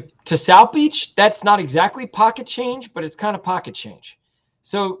 To South Beach, that's not exactly pocket change, but it's kind of pocket change.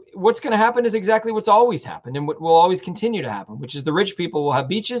 So what's going to happen is exactly what's always happened and what will always continue to happen, which is the rich people will have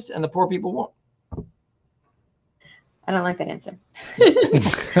beaches and the poor people won't. I don't like that answer.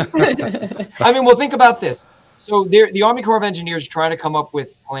 I mean, well, think about this. So the Army Corps of Engineers are trying to come up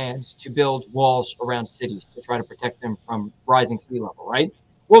with plans to build walls around cities to try to protect them from rising sea level, right?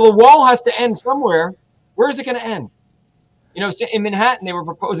 Well, the wall has to end somewhere. Where is it going to end? So in Manhattan, they were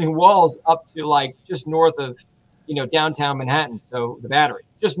proposing walls up to like just north of, downtown Manhattan. So the Battery,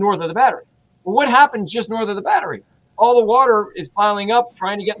 just north of the Battery. Well, what happens just north of the Battery? All the water is piling up,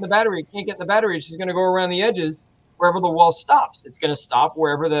 trying to get in the Battery. It can't get in the Battery. It's just going to go around the edges wherever the wall stops. It's going to stop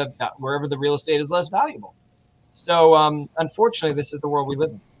wherever the real estate is less valuable. So unfortunately, this is the world we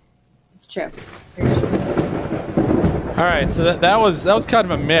live in. It's true. All right, so that was kind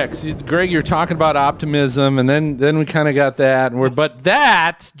of a mix. Greg, you're talking about optimism, and then we kind of got that. But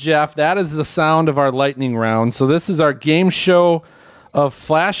that, Jeff, that is the sound of our lightning round. So this is our game show of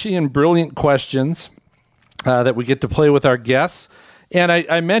flashy and brilliant questions that we get to play with our guests. And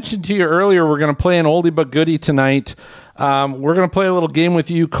I mentioned to you earlier we're going to play an oldie but goodie tonight. We're going to play a little game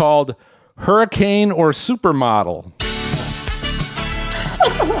with you called Hurricane or Supermodel.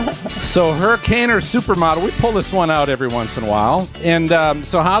 So hurricane or supermodel, we pull this one out every once in a while. And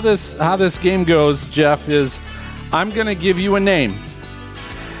so how this game goes, Jeff, is I'm going to give you a name.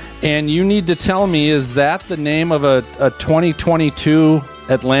 And you need to tell me, is that the name of a 2022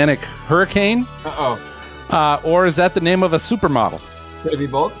 Atlantic hurricane? Or is that the name of a supermodel? Could it be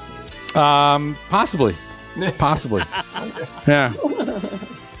both? Possibly. Possibly. Yeah.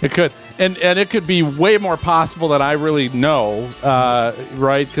 It could. And it could be way more possible than I really know,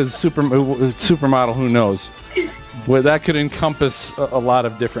 right? Because supermodel, who knows? Well, that could encompass a lot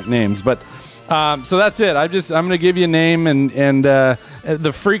of different names. But so that's it. I'm going to give you a name, and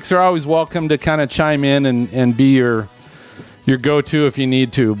the freaks are always welcome to kind of chime in and be your go-to if you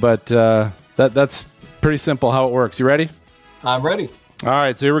need to. But that's pretty simple how it works. You ready? I'm ready. All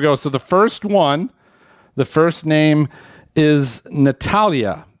right. So here we go. So the first name is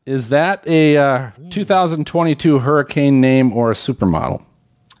Natalia. Is that a 2022 hurricane name or a supermodel?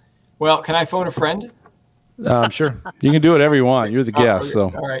 Well, can I phone a friend? Sure. You can do whatever you want. You're the guest. Okay.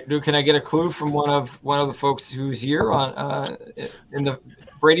 So. All right. Can I get a clue from one of the folks who's here on in the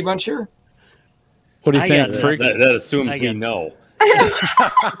Brady Bunch here? What do you think, freaks? That assumes we know.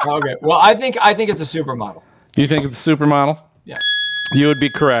 Okay. Well, I think it's a supermodel. You think it's a supermodel? Yeah. You would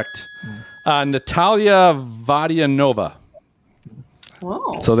be correct. Natalia Vodianova.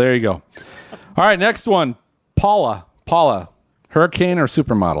 Whoa. So there you go. All right, next one. Paula, hurricane or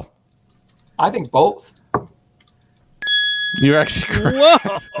supermodel? I think both. You're actually correct.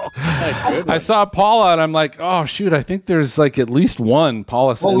 Whoa. I saw Paula and I'm like, oh shoot, I think there's like at least one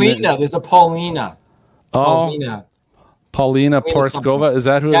Paula. Paulina, there's a Paulina. Paulina Porskova. Is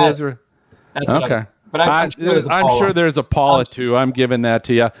that who it is? That's okay. But I'm sure there's a Paula too. I'm giving that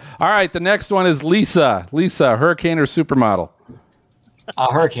to you. All right, the next one is Lisa. Lisa, hurricane or supermodel?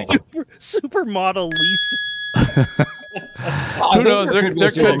 Hurricane. Supermodel Lisa. Who knows? There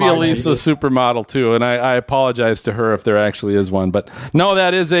could be a Lisa supermodel too, and I apologize to her if there actually is one. But no,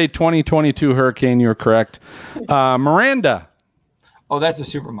 that is a 2022 hurricane. You're correct. Miranda. Oh, that's a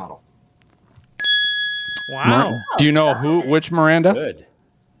supermodel. Wow. Do you know which Miranda? Good.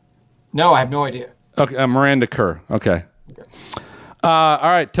 No, I have no idea. Okay, Miranda Kerr. Okay. All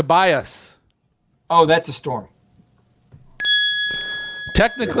right, Tobias. Oh, that's a storm.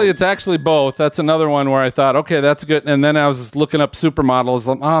 Technically, it's actually both. That's another one where I thought, okay, that's good. And then I was looking up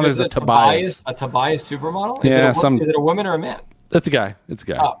supermodels. Oh, there's a Tobias. A Tobias supermodel? Is it a woman or a man? It's a guy.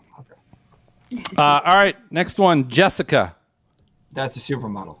 Oh, okay. All right, next one, Jessica. That's a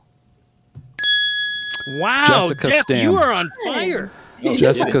supermodel. Wow, Jessica Jeff, Stam. you are on fire.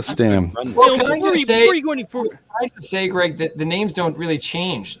 Jessica Stam. Well, can I just say, Greg, that the names don't really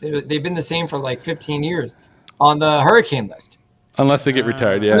change. They've been the same for like 15 years on the hurricane list. Unless they get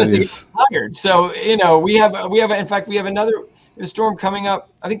retired, yeah. Unless they get retired. So, we have another storm coming up.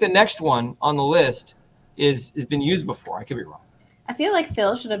 I think the next one on the list has been used before. I could be wrong. I feel like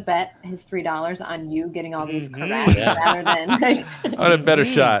Phil should have bet his $3 on you getting all these correct rather than like. I would have a better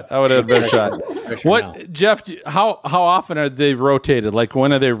shot. What, Jeff? How often are they rotated? Like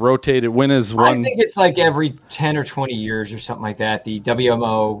when are they rotated? When is one? I think it's like every 10 or 20 years or something like that. The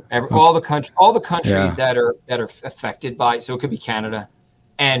WMO, all the countries that are affected by. So it could be Canada,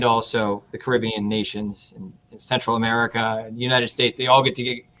 and also the Caribbean nations and Central America, and the United States. They all get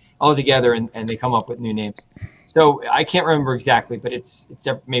together and they come up with new names. So I can't remember exactly, but it's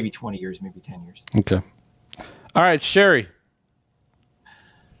maybe 20 years, maybe 10 years. Okay. All right, Sherry.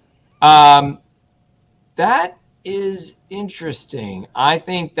 That is interesting. I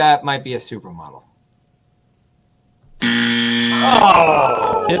think that might be a supermodel.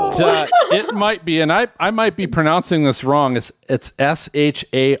 It might be, and I might be pronouncing this wrong. It's Shary.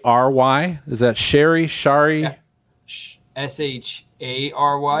 Is that Sherry? Shari? Yeah. Shary.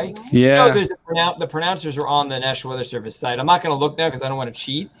 Yeah. No, the pronouncers are on the National Weather Service site. I'm not going to look now because I don't want to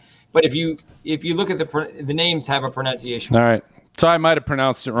cheat. But if you look at the names have a pronunciation. All right. So I might have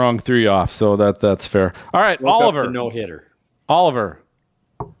pronounced it wrong, threw you off. So that's fair. All right, Oliver. No hitter. Oliver.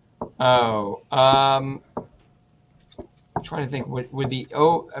 Oh, I'm trying to think.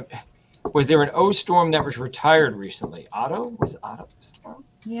 Was there an O storm that was retired recently? Otto was Otto a storm?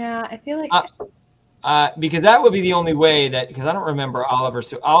 Yeah, I feel like. Because that would be the only way because I don't remember Oliver.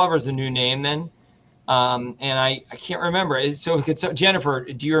 So Oliver's a new name then. And I can't remember. So Jennifer,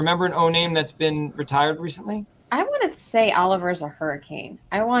 do you remember an O name that's been retired recently? I want to say Oliver's a hurricane.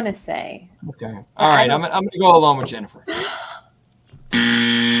 I want to say. Okay. All right. I'm going to go along with Jennifer.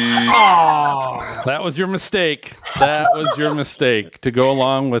 Oh, that was your mistake. To go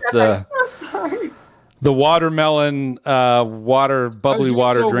along with the watermelon, bubbly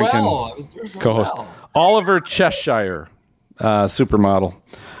water drinking co-host. Well. Oliver Cheshire, supermodel. All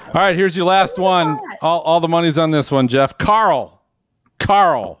right, here's your last one. All the money's on this one, Jeff. Carl,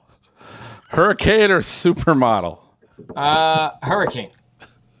 hurricane or supermodel? Hurricane.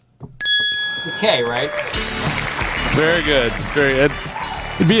 The K, right? Very good.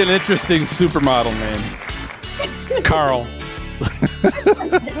 It'd be an interesting supermodel name. Carl.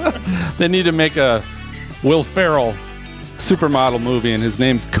 They need to make a Will Ferrell supermodel movie, and his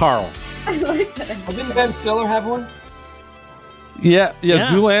name's Carl. I like that. Didn't Ben Stiller have one? Yeah.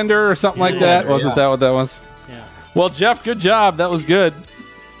 Zoolander or something like that. Wasn't that what that was? Yeah. Well, Jeff, good job. That was good.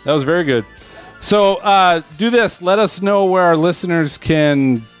 That was very good. So do this. Let us know where our listeners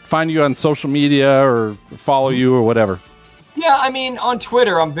can find you on social media or follow you or whatever. Yeah, I mean, on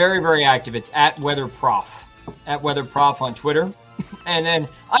Twitter, I'm very, very active. It's @WeatherProf. @WeatherProf on Twitter. And then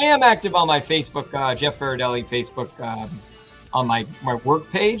I am active on my Facebook, Jeff Berardelli Facebook, on my work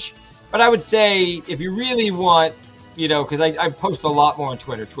page. But I would say if you really want, because I post a lot more on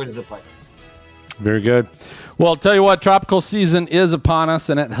Twitter. Twitter's the place. Very good. Well, I'll tell you what, tropical season is upon us,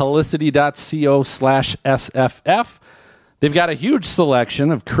 and at helicity.co/SFF, they've got a huge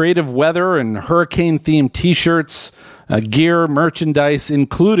selection of creative weather and hurricane-themed T-shirts, gear, merchandise,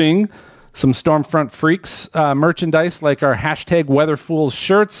 including some Stormfront Freaks merchandise like our #WeatherFools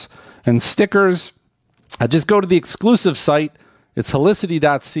shirts and stickers. Just go to the exclusive site. It's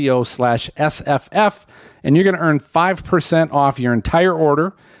helicity.co/SFF, and you're going to earn 5% off your entire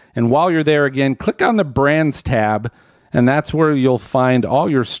order. And while you're there, again, click on the Brands tab, and that's where you'll find all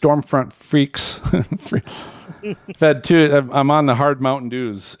your Stormfront Freaks. Fed too. I'm on the hard Mountain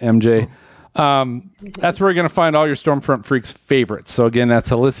Dews, MJ. That's where you're going to find all your Stormfront Freaks favorites. So again, that's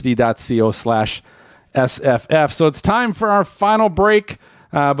helicity.co/SFF. So it's time for our final break,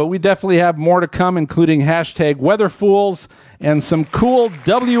 but we definitely have more to come, including #WeatherFools and some cool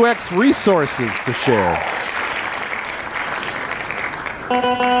WX resources to share.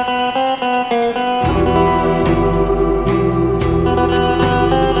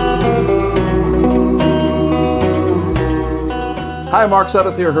 Hi, Mark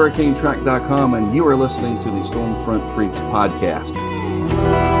Sudduth here, HurricaneTrack.com, and you are listening to the Stormfront Freaks podcast.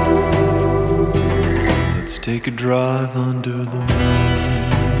 Let's take a drive under the moon.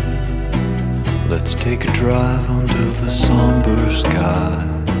 Let's take a drive under the somber sky.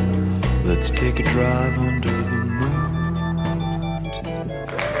 Let's take a drive under the moon.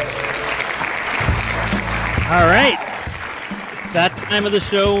 All right. It's that time of the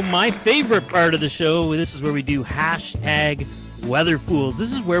show. My favorite part of the show. This is where we do #WeatherFools.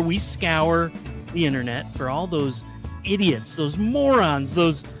 This is where we scour the internet for all those idiots, those morons,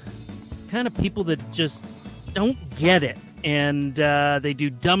 those kind of people that just don't get it. And they do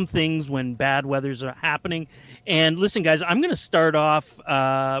dumb things when bad weathers are happening. And listen, guys, I'm going to start off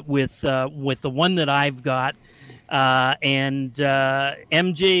with the one that I've got.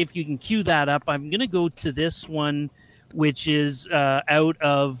 MJ, if you can cue that up, I'm going to go to this one which is out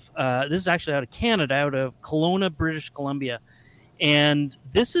of this is actually out of Canada, out of Kelowna, British Columbia, and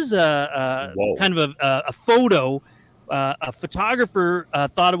this is a kind of a photo. A photographer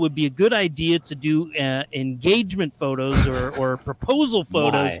thought it would be a good idea to do engagement photos or proposal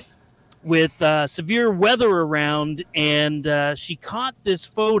photos with severe weather around, and she caught this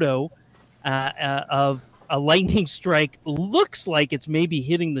photo of a lightning strike. Looks like it's maybe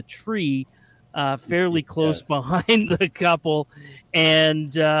hitting the tree fairly close behind the couple.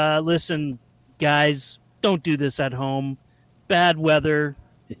 And listen, guys, don't do this at home. Bad weather.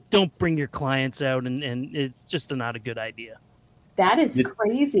 Don't bring your clients out, and it's just not a good idea. That is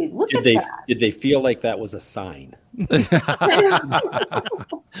crazy. Look at that. Did they feel like that was a sign? They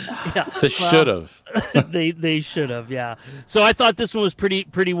should have. They should have, yeah. So I thought this one was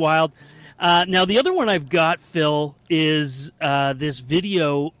pretty wild. Now, the other one I've got, Phil, is this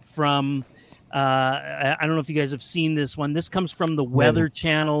video from, I don't know if you guys have seen this one. This comes from the Weather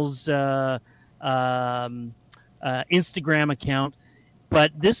Channel's Instagram account.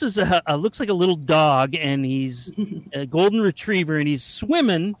 But this is looks like a little dog, and he's a golden retriever, and he's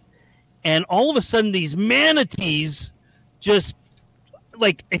swimming, and all of a sudden these manatees just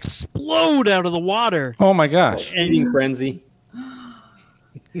like explode out of the water. Oh my gosh! Eating frenzy.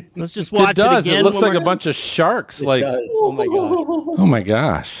 Let's just watch it does. again. It looks like a bunch of sharks. It like, does. Oh my gosh! Oh my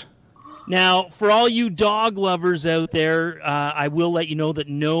gosh! Now, for all you dog lovers out there, I will let you know that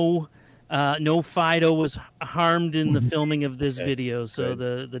no Fido was harmed in the filming of this video, so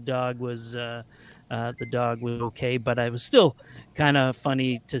the dog was okay. But it was still kind of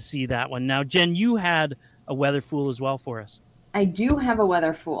funny to see that one. Now, Jen, you had a weather fool as well for us. I do have a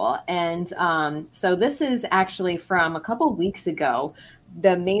weather fool, and so this is actually from a couple weeks ago.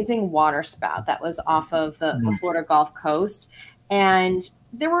 The amazing water spout that was off of the Florida Gulf Coast, and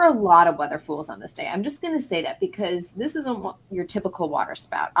there were a lot of weather fools on this day. I'm just going to say that because this isn't your typical water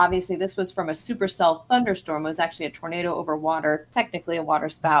spout. Obviously, this was from a supercell thunderstorm. It was actually a tornado over water, technically a water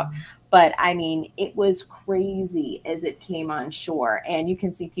spout. But, I mean, it was crazy as it came on shore. And you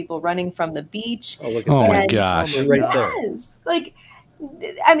can see people running from the beach. Oh, look at that. My gosh. Right there. Yes. Like,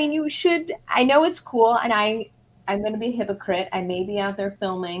 I mean, you should – I know it's cool, and I'm going to be a hypocrite. I may be out there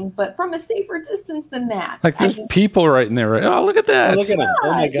filming, but from a safer distance than that. Like there's people right in there. Right? Oh, look at that. Oh, look at him.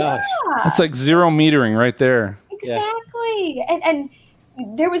 Oh, my gosh. Yeah. It's like 0 metering right there. Exactly. Yeah. And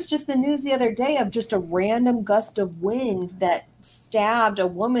there was just the news the other day of just a random gust of wind that stabbed a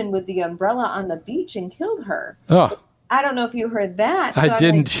woman with the umbrella on the beach and killed her. Oh. I don't know if you heard that. I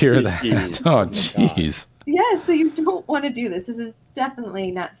didn't hear that. Oh, jeez. Yeah, so you don't want to do this. This is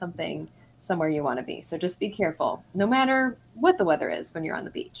definitely not somewhere you want to be. So just be careful, no matter what the weather is when you're on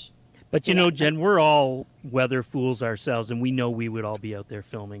the beach. But you know, Jen, we're all weather fools ourselves, and we know we would all be out there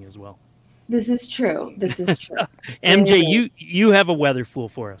filming as well. This is true. MJ, you have a weather fool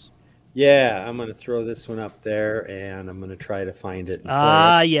for us. Yeah, I'm going to throw this one up there, and I'm going to try to find it.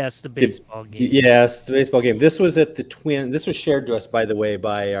 Yes, the baseball game. Yes, the baseball game. This was at the Twin. This was shared to us, by the way,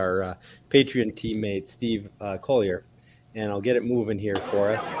 by our Patreon teammate, Steve Collier. And I'll get it moving here for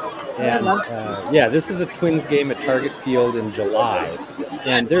us. And this is a Twins game at Target Field in July.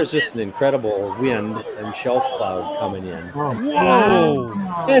 And there's just an incredible wind and shelf cloud coming in. Whoa!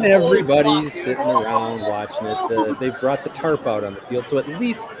 And everybody's sitting around watching it. They brought the tarp out on the field, so at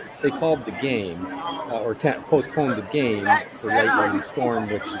least they called the game or postponed the game for lightning and storm,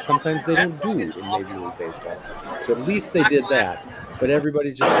 which sometimes they don't do in Major League Baseball. So at least they did that. But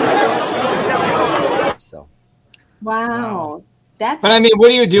everybody's just watching. So. Wow. But I mean, what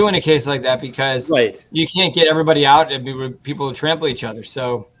do you do in a case like that? Because right. You can't get everybody out and people will trample each other.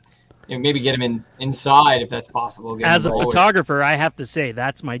 So maybe get them inside if that's possible. As a photographer, I have to say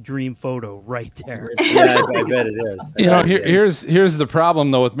that's my dream photo right there. Yeah, I bet it is. Here's the problem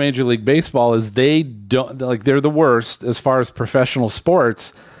though with Major League Baseball is they don't they're the worst as far as professional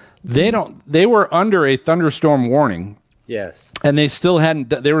sports. They were under a thunderstorm warning. Yes. And they still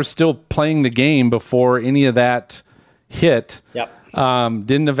they were still playing the game before any of that hit. Yep.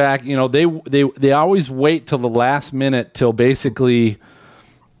 Didn't evacuate. They always wait till the last minute till basically,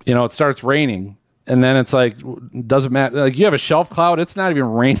 it starts raining, and then it's like doesn't matter. Like you have a shelf cloud, it's not even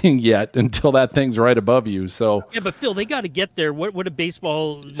raining yet until that thing's right above you. So yeah, but Phil, they got to get there. What a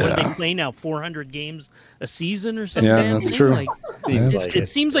baseball? What do they play now? 400 games a season or something? Yeah, that's true. It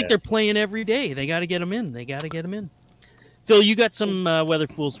seems like they're playing every day. They got to get them in. Phil, you got some weather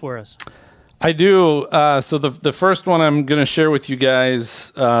fools for us. I do. So the first one I'm going to share with you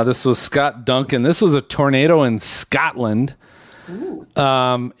guys, this was Scott Duncan. This was a tornado in Scotland.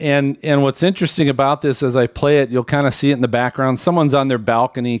 And what's interesting about this, as I play it, you'll kind of see it in the background. Someone's on their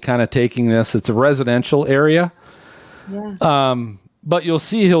balcony kind of taking this. It's a residential area. Yeah. But you'll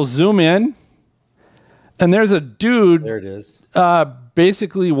see he'll zoom in, and there's a dude. There it is.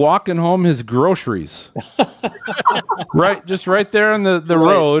 Basically walking home his groceries. Just right there on the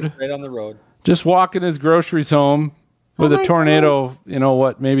road. Right on the road. Just walking his groceries home with a tornado,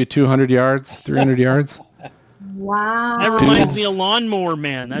 maybe 200 yards, 300 yards. Wow. That reminds me of Lawnmower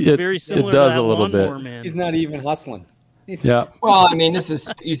Man. That's very similar it does to that a little Lawnmower bit. Man. He's not even hustling. Yeah. Well, I mean,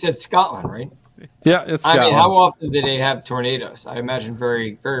 you said Scotland, right? Yeah, it's I Scotland. mean, how often do they have tornadoes? I imagine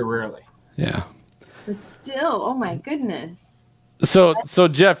very, very rarely. Yeah. But still, oh my goodness. So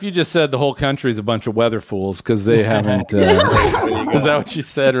Jeff, you just said the whole country is a bunch of weather fools because they haven't. Is that what you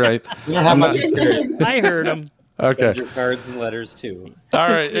said? Right. You don't have much experience. I heard him. Okay. Send your cards and letters too. All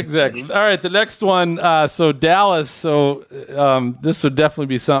right. Exactly. All right. The next one. So Dallas. So this would definitely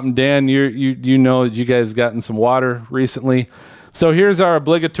be something. Dan, you know that you guys gotten some water recently. So here's our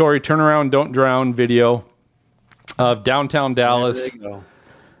obligatory turn around, don't drown video of downtown Dallas. There you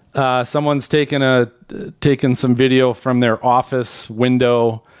go. Someone's taken some video from their office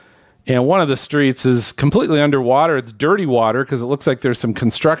window, and one of the streets is completely underwater. It's dirty water because it looks like there's some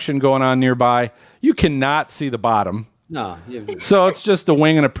construction going on nearby. You cannot see the bottom. No. So it's just a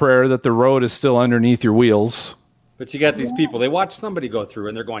wing and a prayer that the road is still underneath your wheels. But you got these people, they watch somebody go through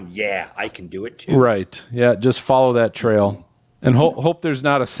and they're going, yeah, I can do it too. Right. Yeah, just follow that trail. And hope there's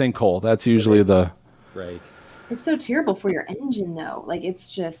not a sinkhole. That's usually the... Right. It's so terrible for your engine, though. Like, it's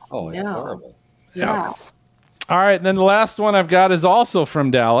just, it's horrible. Yeah. All right, and then the last one I've got is also from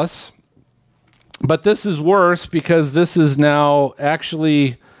Dallas. But this is worse because this is now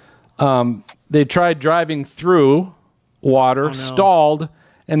actually... they tried driving through water, stalled,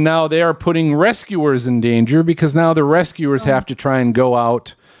 and now they are putting rescuers in danger because now the rescuers have to try and go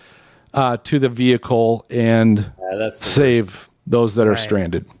out to the vehicle and save those that are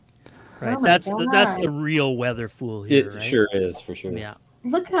stranded. Right. Oh that's God. the real weather fool here. It right? sure is, for sure. Yeah.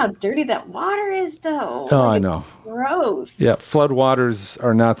 Look how dirty that water is, though. Oh, I know. Gross. Yeah, flood waters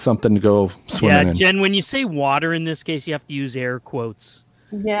are not something to go swimming in. Jen, when you say water in this case, you have to use air quotes.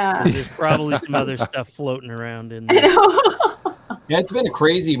 Yeah. There's probably some other stuff floating around in there. I know. Yeah, it's been a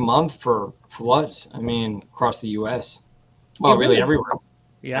crazy month for floods. I mean, across the U.S. Well, really everywhere.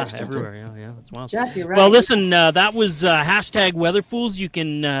 Yeah, everywhere. Yeah, that's wild. Jeff, you're right. Well, listen, that was hashtag WeatherFools. You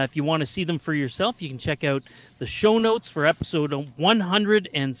can, if you want to see them for yourself, you can check out the show notes for episode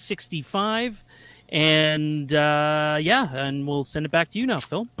 165. And and we'll send it back to you now,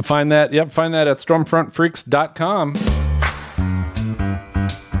 Phil. Find that at stormfrontfreaks.com.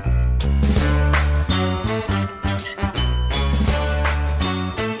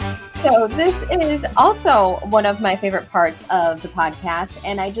 So this is also one of my favorite parts of the podcast,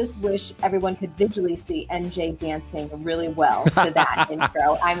 and I just wish everyone could visually see NJ dancing really well to that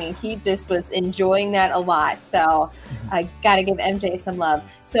intro. I mean, he just was enjoying that a lot, so I got to give MJ some love.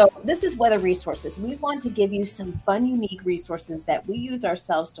 So this is Weather Resources. We want to give you some fun, unique resources that we use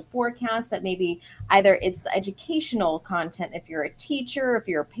ourselves to forecast, that maybe either it's the educational content if you're a teacher, if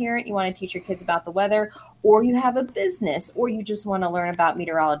you're a parent, you want to teach your kids about the weather, or you have a business, or you just want to learn about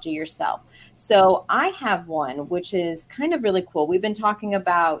meteorology yourself. So I have one, which is kind of really cool. We've been talking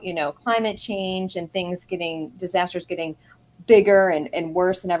about, climate change and disasters getting bigger and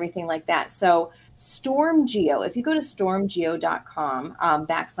worse and everything like that. So StormGeo, if you go to stormgeo.com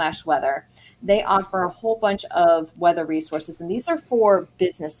 /weather, they offer a whole bunch of weather resources, and these are for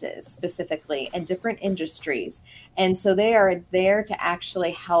businesses specifically and different industries. And so they are there to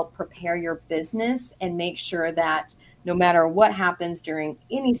actually help prepare your business and make sure that no matter what happens during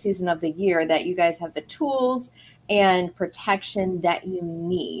any season of the year, that you guys have the tools and protection that you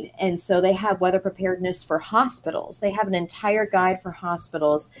need. And so they have weather preparedness for hospitals. They have an entire guide for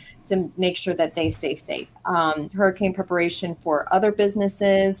hospitals to make sure that they stay safe. Hurricane preparation for other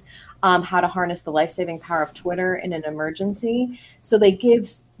businesses, how to harness the life-saving power of Twitter in an emergency. So they give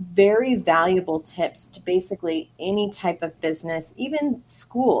very valuable tips to basically any type of business, even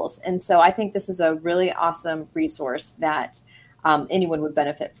schools. And so I think this is a really awesome resource that anyone would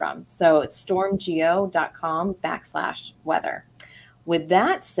benefit from. So it's stormgeo.com /weather. With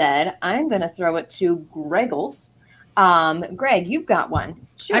that said, I'm going to throw it to Greggles. Greg, you've got one.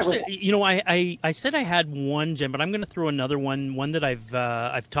 Sure. Actually, I said I had one, Jen, but I'm going to throw another one that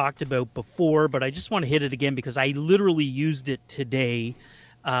I've talked about before, but I just want to hit it again because I literally used it today,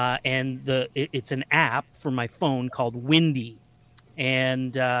 and it's an app for my phone called Windy.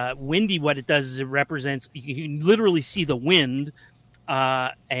 And Windy, what it does is it represents, you can literally see the wind,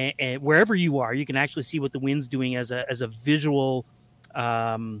 and wherever you are, you can actually see what the wind's doing as a visual,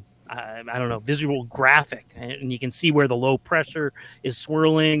 I don't know, visual graphic, and you can see where the low pressure is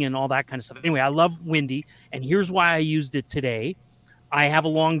swirling and all that kind of stuff. Anyway, I love Windy, and here's why I used it today. I have a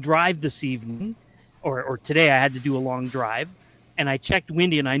long drive this evening, or today I had to do a long drive, and I checked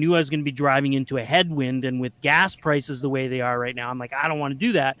Windy, and I knew I was going to be driving into a headwind, and with gas prices the way they are right now, I'm like, I don't want to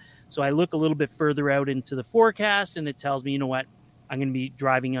do that. So I look a little bit further out into the forecast, and it tells me, you know what, I'm going to be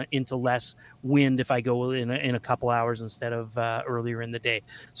driving into less wind if I go in a couple hours instead of earlier in the day.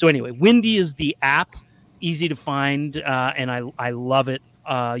 So anyway, Windy is the app, easy to find, and I love it.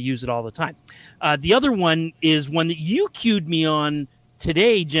 Use it all the time. The other one is one that you cued me on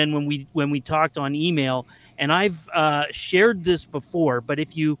today, Jen, when we talked on email, and I've shared this before. But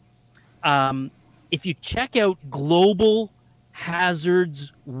if you check out Global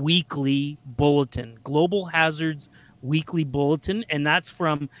Hazards Weekly Bulletin, Global Hazards Weekly Bulletin, and that's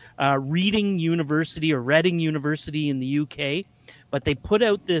from Reading University or Reading University in the UK. But they put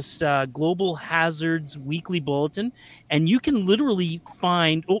out this Global Hazards Weekly Bulletin, and you can literally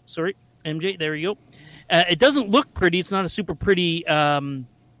find. Oh, sorry, MJ, there you go. It doesn't look pretty. It's not a super pretty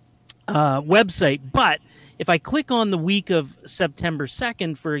website, but if I click on the week of September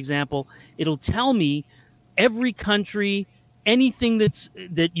 2nd, for example, it'll tell me every country, anything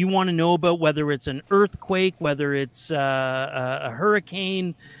that you want to know about, whether it's an earthquake, whether it's a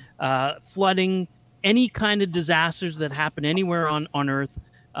hurricane, flooding, any kind of disasters that happen anywhere on Earth,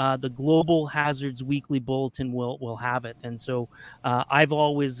 the Global Hazards Weekly Bulletin will have it. And so I've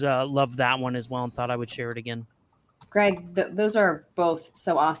always loved that one as well and thought I would share it again. Greg, those are both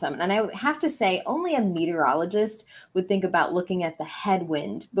so awesome. And I have to say, only a meteorologist would think about looking at the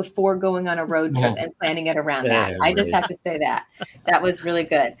headwind before going on a road trip and planning it around that. I just have to say that. That was really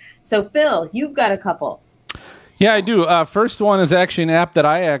good. So, Phil, you've got a couple. Yeah, I do. First one is actually an app that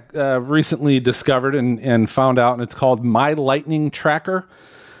I recently discovered and found out, and it's called My Lightning Tracker.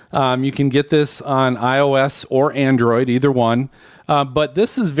 You can get this on iOS or Android, either one. But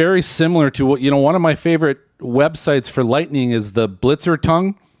this is very similar to what, one of my favorite websites for lightning is the Blitzer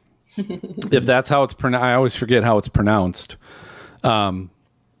Tongue. If that's how it's pronounced, I always forget how it's pronounced. I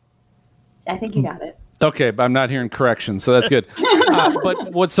think you got it. Okay, but I'm not hearing corrections, so that's good.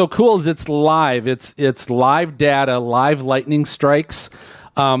 But what's so cool is it's live. It's live data, live lightning strikes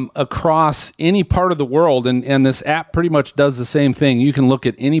across any part of the world, and this app pretty much does the same thing. You can look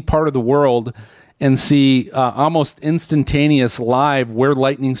at any part of the world and see almost instantaneous live where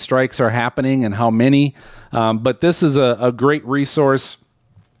lightning strikes are happening and how many. But this is a great resource,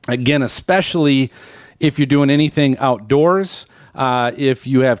 again, especially if you're doing anything outdoors. If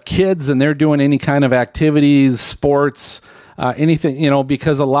you have kids and they're doing any kind of activities, sports, anything,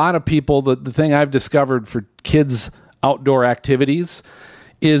 because a lot of people, the thing I've discovered for kids' outdoor activities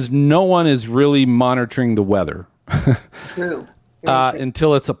is no one is really monitoring the weather. True.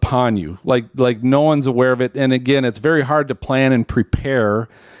 Until it's upon you. Like no one's aware of it. And again, it's very hard to plan and prepare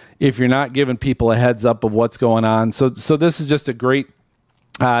if you're not giving people a heads up of what's going on. So this is just a great,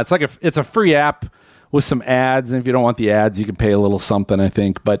 it's a free app with some ads. And if you don't want the ads, you can pay a little something, I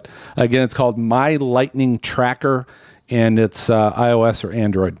think. But again, it's called My Lightning Tracker, and it's iOS or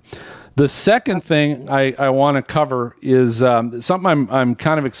Android. The second thing I want to cover is something I'm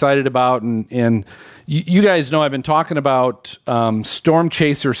kind of excited about, and you guys know I've been talking about storm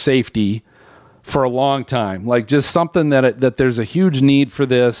chaser safety for a long time. Like just something that there's a huge need for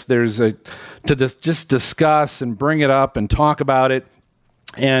this. There's to just discuss and bring it up and talk about it.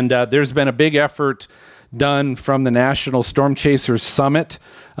 And there's been a big effort done from the National Storm Chasers Summit.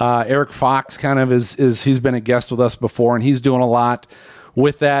 Eric Fox kind of he's been a guest with us before, and he's doing a lot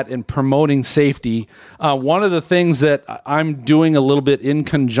with that and promoting safety. One of the things that I'm doing a little bit in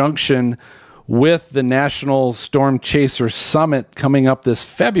conjunction with the National Storm Chaser Summit coming up this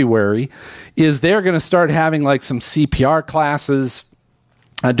February is they're going to start having like some CPR classes,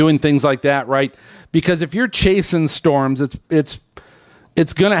 doing things like that, right? Because if you're chasing storms, it's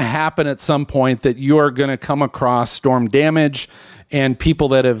going to happen at some point that you're going to come across storm damage and people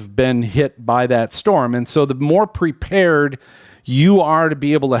that have been hit by that storm. And so the more prepared you are to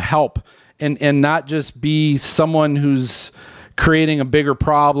be able to help and not just be someone who's creating a bigger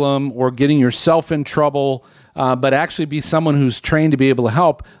problem or getting yourself in trouble, but actually be someone who's trained to be able to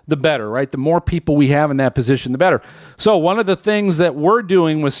help, the better, right? The more people we have in that position, the better. So one of the things that we're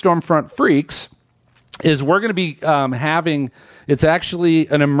doing with Stormfront Freaks is we're going to be having, it's actually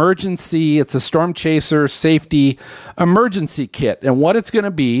an emergency, it's a storm chaser safety emergency kit. And what it's going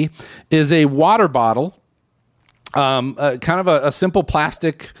to be is a water bottle, kind of a simple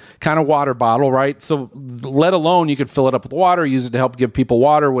plastic kind of water bottle, right? So let alone you could fill it up with water, use it to help give people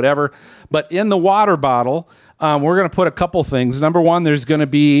water, whatever. But in the water bottle, we're going to put a couple things. Number one, there's going to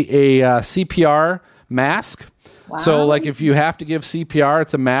be a CPR mask. Wow. So, like, if you have to give CPR,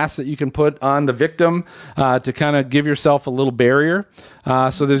 it's a mask that you can put on the victim to kind of give yourself a little barrier.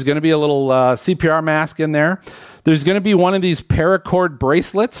 So there's going to be a little CPR mask in there. There's going to be one of these paracord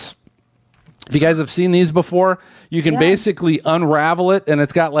bracelets. If you guys have seen these before, you can basically unravel it, and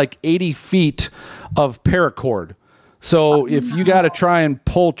it's got like 80 feet of paracord. So if you got to try and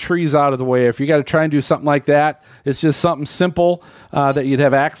pull trees out of the way, if you got to try and do something like that, it's just something simple that you'd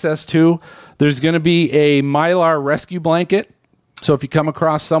have access to. There's going to be a Mylar rescue blanket. So if you come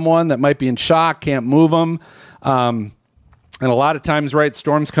across someone that might be in shock, can't move them, and a lot of times, right,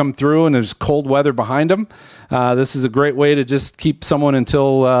 storms come through and there's cold weather behind them. This is a great way to just keep someone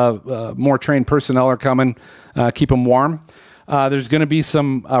until more trained personnel are coming, keep them warm. There's going to be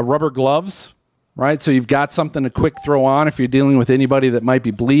some rubber gloves, right? So you've got something to quick throw on if you're dealing with anybody that might be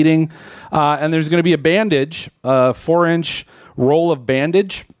bleeding. And there's going to be a bandage, a 4-inch roll of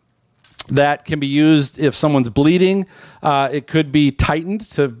bandage that can be used if someone's bleeding. It could be tightened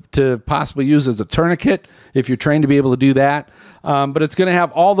to possibly use as a tourniquet if you're trained to be able to do that. But it's going to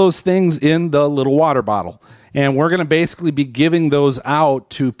have all those things in the little water bottle. And we're going to basically be giving those out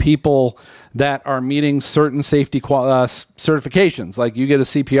to people that are meeting certain safety certifications. Like you get a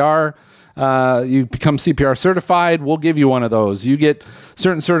CPR, you become CPR certified, we'll give you one of those. You get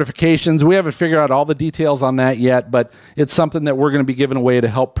certain certifications. We haven't figured out all the details on that yet, but it's something that we're going to be giving away to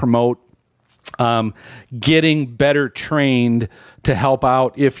help promote getting better trained to help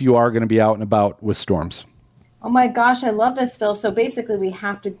out if you are going to be out and about with storms. Oh my gosh, I love this, Phil. So basically we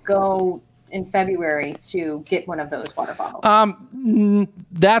have to go in February to get one of those water bottles.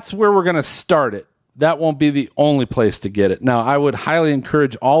 That's where we're going to start it. That won't be the only place to get it. Now, I would highly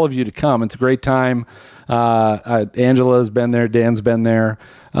encourage all of you to come. It's a great time. Angela's been there. Dan's been there.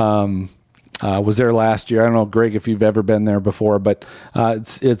 Was there last year. I don't know, Greg, if you've ever been there before, but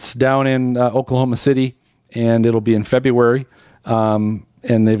it's down in Oklahoma City, and it'll be in February. And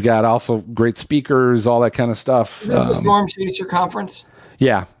they've got also great speakers, all that kind of stuff. Is this the Storm Chaser Conference?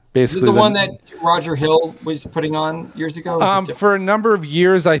 Yeah, basically. Is it the one that Roger Hill was putting on years ago? For a number of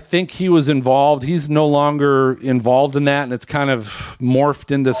years, I think he was involved. He's no longer involved in that, and it's kind of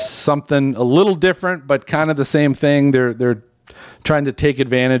morphed into something a little different, but kind of the same thing. They're trying to take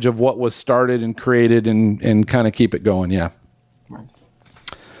advantage of what was started and created and kind of keep it going. Yeah. Right.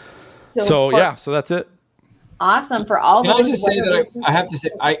 So that's it. Awesome for all. Can I just say that I have to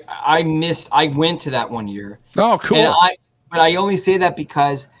say I went to that one year. Oh, cool. But I only say that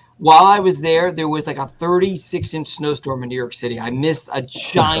because while I was there was like a 36-inch snowstorm in New York City. I missed a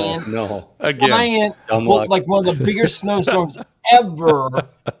giant, like one of the biggest snowstorms ever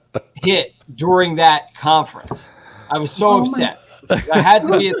hit during that conference. I was so upset. I had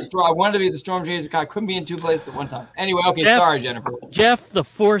to be at the storm. I wanted to be at the Storm Chaser. I couldn't be in two places at one time. Anyway, okay, sorry, Jennifer. Jeff the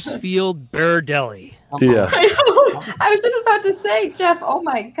Force Field Bardelli. Yeah. I was just about to say, Jeff, oh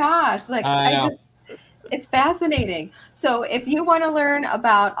my gosh. It's fascinating. So if you want to learn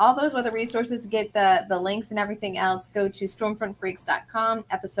about all those weather resources, get the links and everything else, go to stormfrontfreaks.com,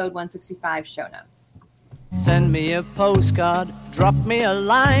 episode 165 show notes. Send me a postcard, drop me a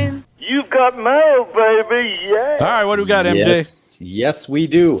line. You've got mail, baby, yeah. All right, what do we got, MJ? Yes, we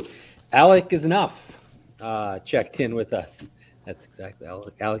do. Alec is enough. Checked in with us. That's exactly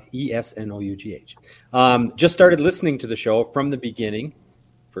Alec, ESNOUGH. Just started listening to the show from the beginning.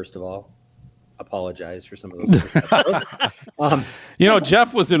 First of all, apologize for some of those episodes.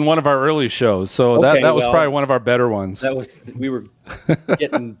 Jeff was in one of our early shows, so that was probably one of our better ones. We were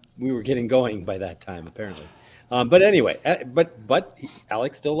getting going by that time, apparently. But anyway, but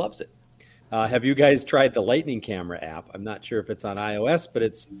Alex still loves it. Have you guys tried the Lightning Camera app? I'm not sure if it's on iOS, but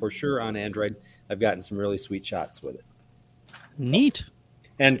it's for sure on Android. I've gotten some really sweet shots with it. Neat.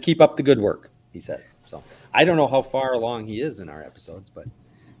 And keep up the good work, he says. So I don't know how far along he is in our episodes, but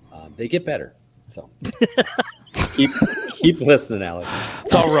they get better. So keep listening, Alex.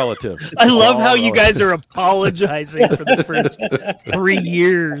 It's all relative. I love how you guys are apologizing for the first 3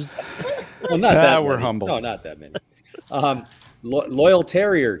 years. Well, not that we're many. humble. No, not that many. Loyal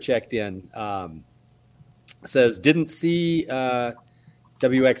Terrier checked in. Says, didn't see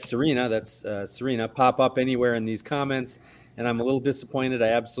WX Serena, that's Serena, pop up anywhere in these comments, and I'm a little disappointed. I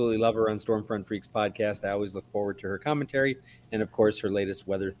absolutely love her on Stormfront Freaks podcast. I always look forward to her commentary and, of course, her latest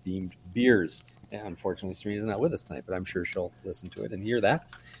weather-themed beers. And unfortunately, Serena's not with us tonight, but I'm sure she'll listen to it and hear that,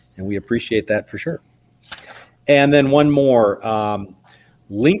 and we appreciate that for sure. And then one more.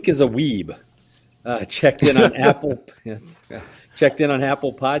 Link is a weeb. Checked in on Apple. Checked in on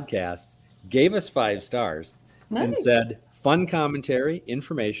Apple Podcasts. Gave us 5 stars and said, "Fun commentary,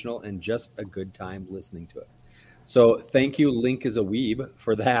 informational, and just a good time listening to it." So thank you, Link is a Weeb,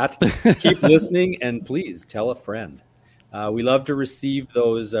 for that. Keep listening, and please tell a friend. We love to receive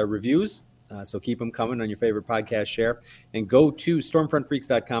those reviews, so keep them coming on your favorite podcast share. And go to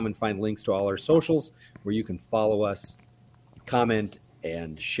stormfrontfreaks.com and find links to all our socials where you can follow us, comment,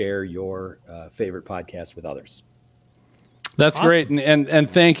 and share your favorite podcast with others. That's awesome. Great,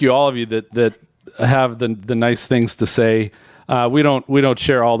 and thank you all of you that have the nice things to say. We don't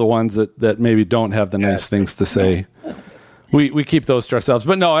share all the ones that maybe don't have the nice things to say. We keep those to ourselves.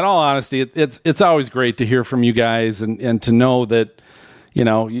 But no, in all honesty, it's always great to hear from you guys and to know that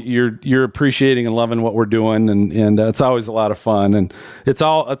you're appreciating and loving what we're doing, and it's always a lot of fun. And it's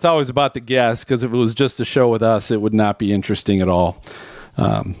always about the guests, because if it was just a show with us, it would not be interesting at all.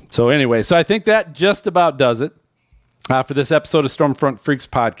 So anyway, I think that just about does it for this episode of Stormfront Freaks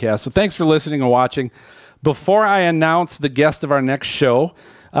podcast. So thanks for listening and watching. Before I announce the guest of our next show,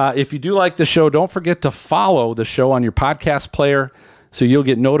 if you do like the show, don't forget to follow the show on your podcast player so you'll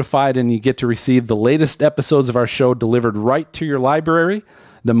get notified and you get to receive the latest episodes of our show delivered right to your library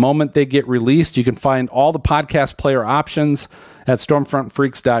the moment they get released. You can find all the podcast player options at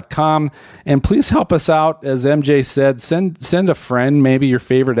stormfrontfreaks.com. And please help us out. As MJ said, send a friend, maybe your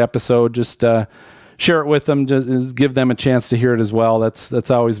favorite episode. Just share it with them, just give them a chance to hear it as well.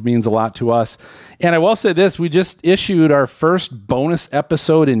 That's always means a lot to us. And I will say this, we just issued our first bonus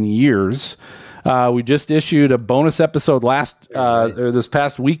episode in years. We just issued a bonus episode this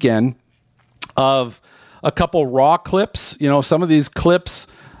past weekend of a couple raw clips. Some of these clips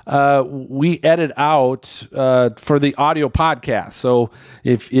we edit out for the audio podcast. So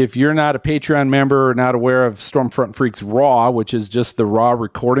if you're not a Patreon member or not aware of Stormfront Freaks Raw, which is just the raw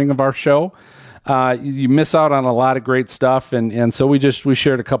recording of our show, you miss out on a lot of great stuff, and so we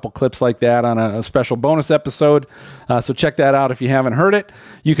shared a couple clips like that on a special bonus episode. So check that out if you haven't heard it.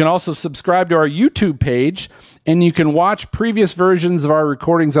 You can also subscribe to our YouTube page, and you can watch previous versions of our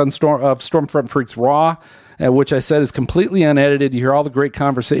recordings of Stormfront Freaks Raw, which I said is completely unedited. You hear all the great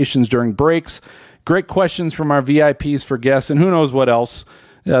conversations during breaks, great questions from our VIPs for guests, and who knows what else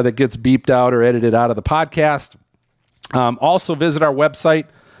that gets beeped out or edited out of the podcast. Also visit our website,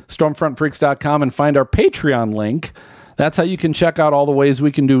 stormfrontfreaks.com, and find our Patreon link. That's how you can check out all the ways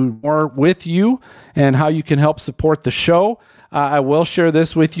we can do more with you and how you can help support the show. I will share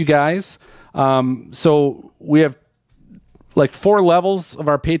this with you guys. So we have like 4 levels of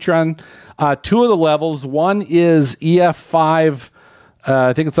our Patreon. 2 of the levels, one is EF5,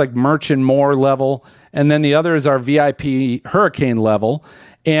 I think it's like Merch and More level, and then the other is our VIP Hurricane level.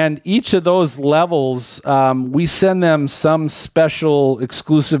 And each of those levels, we send them some special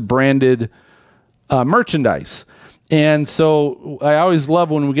exclusive branded merchandise. And so I always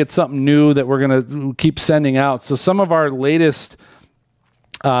love when we get something new that we're going to keep sending out. So some of our latest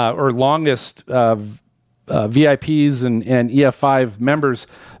or longest VIPs and EF5 members,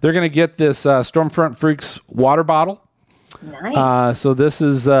 they're going to get this Stormfront Freaks water bottle. Nice. So this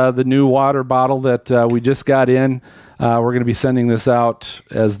is the new water bottle that we just got in. We're going to be sending this out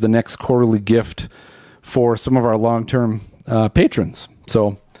as the next quarterly gift for some of our long-term patrons.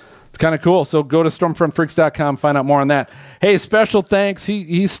 So it's kind of cool. So go to stormfrontfreaks.com, find out more on that. Hey, special thanks.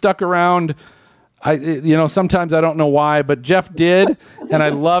 He stuck around. Sometimes I don't know why, but Jeff did, and I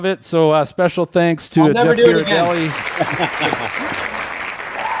love it. So special thanks to Jeff Ghirardelli.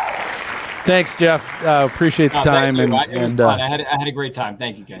 Thanks, Jeff. Appreciate the time. It was fun. I had a great time.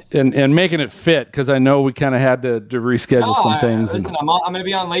 Thank you, guys. And making it fit, because I know we kind of had to reschedule some things. Listen, I'm going to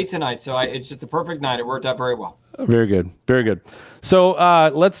be on late tonight, so it's just a perfect night. It worked out very well. Very good. Very good. So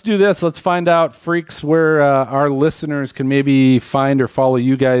let's do this. Let's find out, freaks, where our listeners can maybe find or follow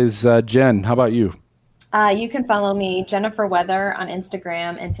you guys. Jen, how about you? You can follow me, Jennifer Weather, on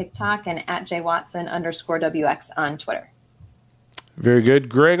Instagram and TikTok, and at @JWatson_WX on Twitter. Very good.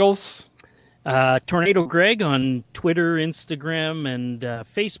 Greggles? Tornado Greg on Twitter, Instagram, and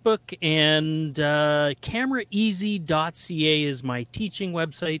Facebook, and cameraeasy.ca is my teaching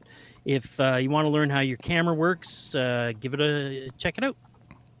website. If you want to learn how your camera works, check it out.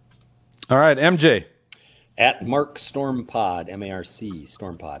 All right, MJ. At Mark Stormpod, MARC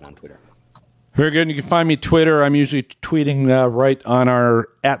Stormpod on Twitter. Very good. You can find me Twitter. I'm usually tweeting right on our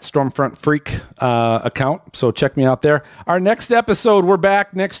 @StormfrontFreak account, so check me out there. Our next episode, we're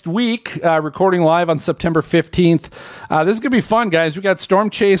back next week, recording live on September 15th. This is going to be fun, guys. We got Storm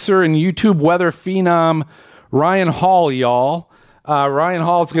Chaser and YouTube weather phenom Ryan Hall, y'all. Ryan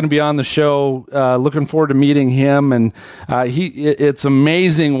Hall is going to be on the show. Looking forward to meeting him, and it's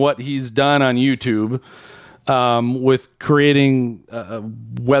amazing what he's done on YouTube with creating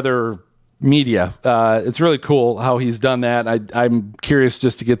weather media. It's really cool how he's done that. I'm curious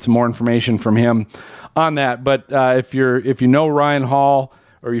just to get some more information from him on that. But if you know Ryan Hall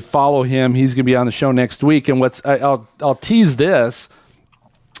or you follow him, he's going to be on the show next week. And I'll tease this.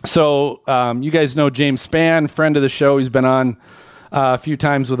 So you guys know James Spann, friend of the show. He's been on a few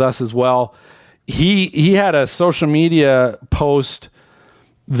times with us as well. He had a social media post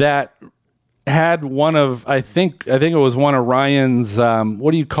that had one of, I think it was one of Ryan's,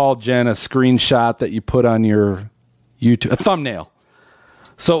 what do you call, Jen, a screenshot that you put on your YouTube, a thumbnail.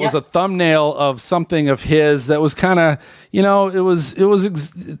 So it was a thumbnail of something of his that was kind of, it was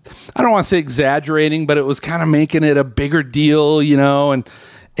I don't want to say exaggerating, but it was kind of making it a bigger deal, and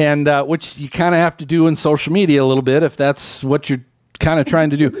which you kind of have to do in social media a little bit if that's what you're kind of trying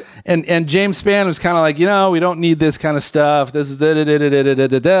to do. And James Spann was kind of like, we don't need this kind of stuff. This is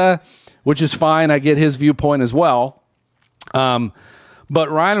da-da-da-da-da-da-da-da, which is fine. I get his viewpoint as well. But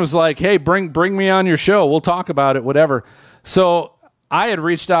Ryan was like, hey, bring me on your show. We'll talk about it, whatever. So I had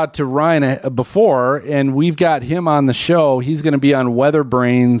reached out to Ryan before, and we've got him on the show. He's going to be on Weather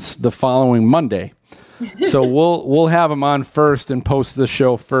Brains the following Monday. So we'll have him on first and post the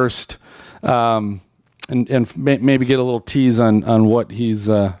show first, and maybe get a little tease on what he's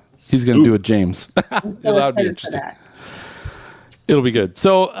going to do with James. I'm so excited for that. It'll be good.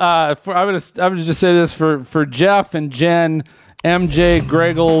 So I'm gonna just say this for Jeff and Jen, MJ,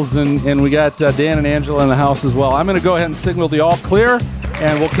 Greggles, and we got Dan and Angela in the house as well. I'm going to go ahead and signal the all clear,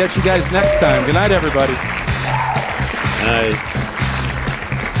 and we'll catch you guys next time. Good night, everybody. Night.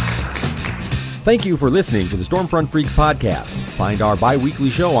 Thank you for listening to the Stormfront Freaks podcast. Find our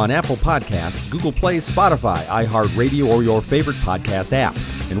bi-weekly show on Apple Podcasts, Google Play, Spotify, iHeartRadio, or your favorite podcast app.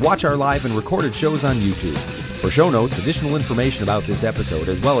 And watch our live and recorded shows on YouTube. For show notes, additional information about this episode,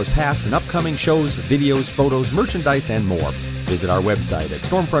 as well as past and upcoming shows, videos, photos, merchandise, and more, visit our website at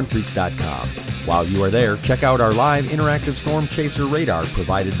stormfrontfreaks.com. While you are there, check out our live interactive storm chaser radar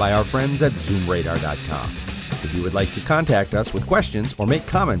provided by our friends at zoomradar.com. If you would like to contact us with questions or make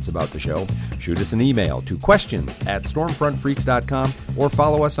comments about the show, shoot us an email to questions@stormfrontfreaks.com or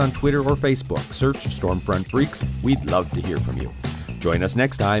follow us on Twitter or Facebook. Search Stormfront Freaks. We'd love to hear from you. Join us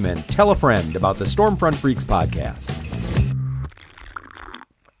next time and tell a friend about the Stormfront Freaks podcast.